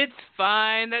 It's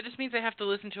fine. That just means I have to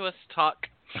listen to us talk.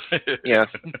 Yes.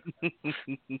 But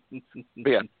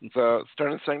yeah, so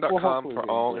sternandstang.com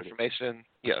for all information.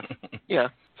 Yes. Yeah.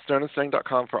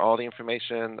 sternandstang.com for all the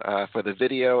information for the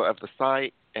video of the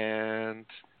site, and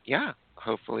yeah,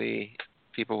 hopefully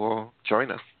people will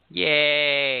join us.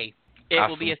 Yay. It Awesome.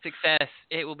 will be a success.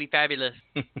 It will be fabulous.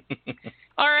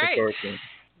 All right.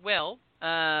 Well,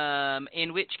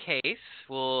 in which case,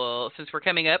 since we're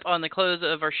coming up on the close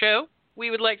of our show, we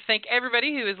would like to thank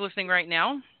everybody who is listening right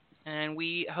now, and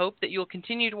we hope that you'll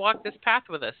continue to walk this path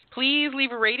with us. Please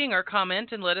leave a rating or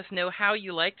comment and let us know how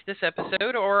you liked this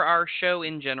episode or our show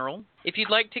in general. If you'd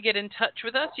like to get in touch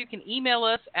with us, you can email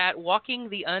us at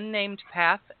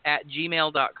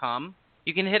walkingtheunnamedpath@gmail.com.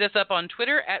 You can hit us up on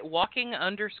Twitter at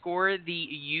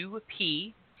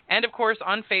walking_the-UP. And, of course,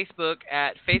 on Facebook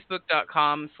at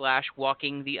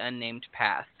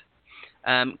facebook.com/walkingtheunnamedpath.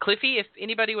 Cliffy, if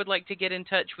anybody would like to get in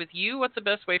touch with you, what's the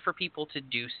best way for people to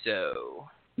do so?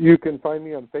 You can find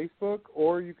me on Facebook,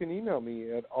 or you can email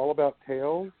me at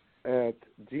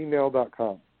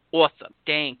allabouttales@gmail.com. Awesome.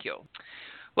 Thank you.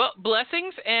 Well,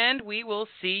 blessings, and we will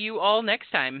see you all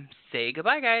next time. Say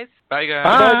goodbye, guys. Bye, guys.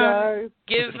 Bye, guys.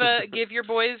 Give your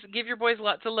boys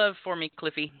lots of love for me,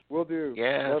 Cliffy. Will do.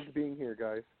 Yeah. Love being here,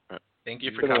 guys. Thank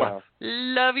you for Been a coming. while.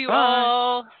 Love you Bye.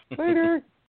 all. Later.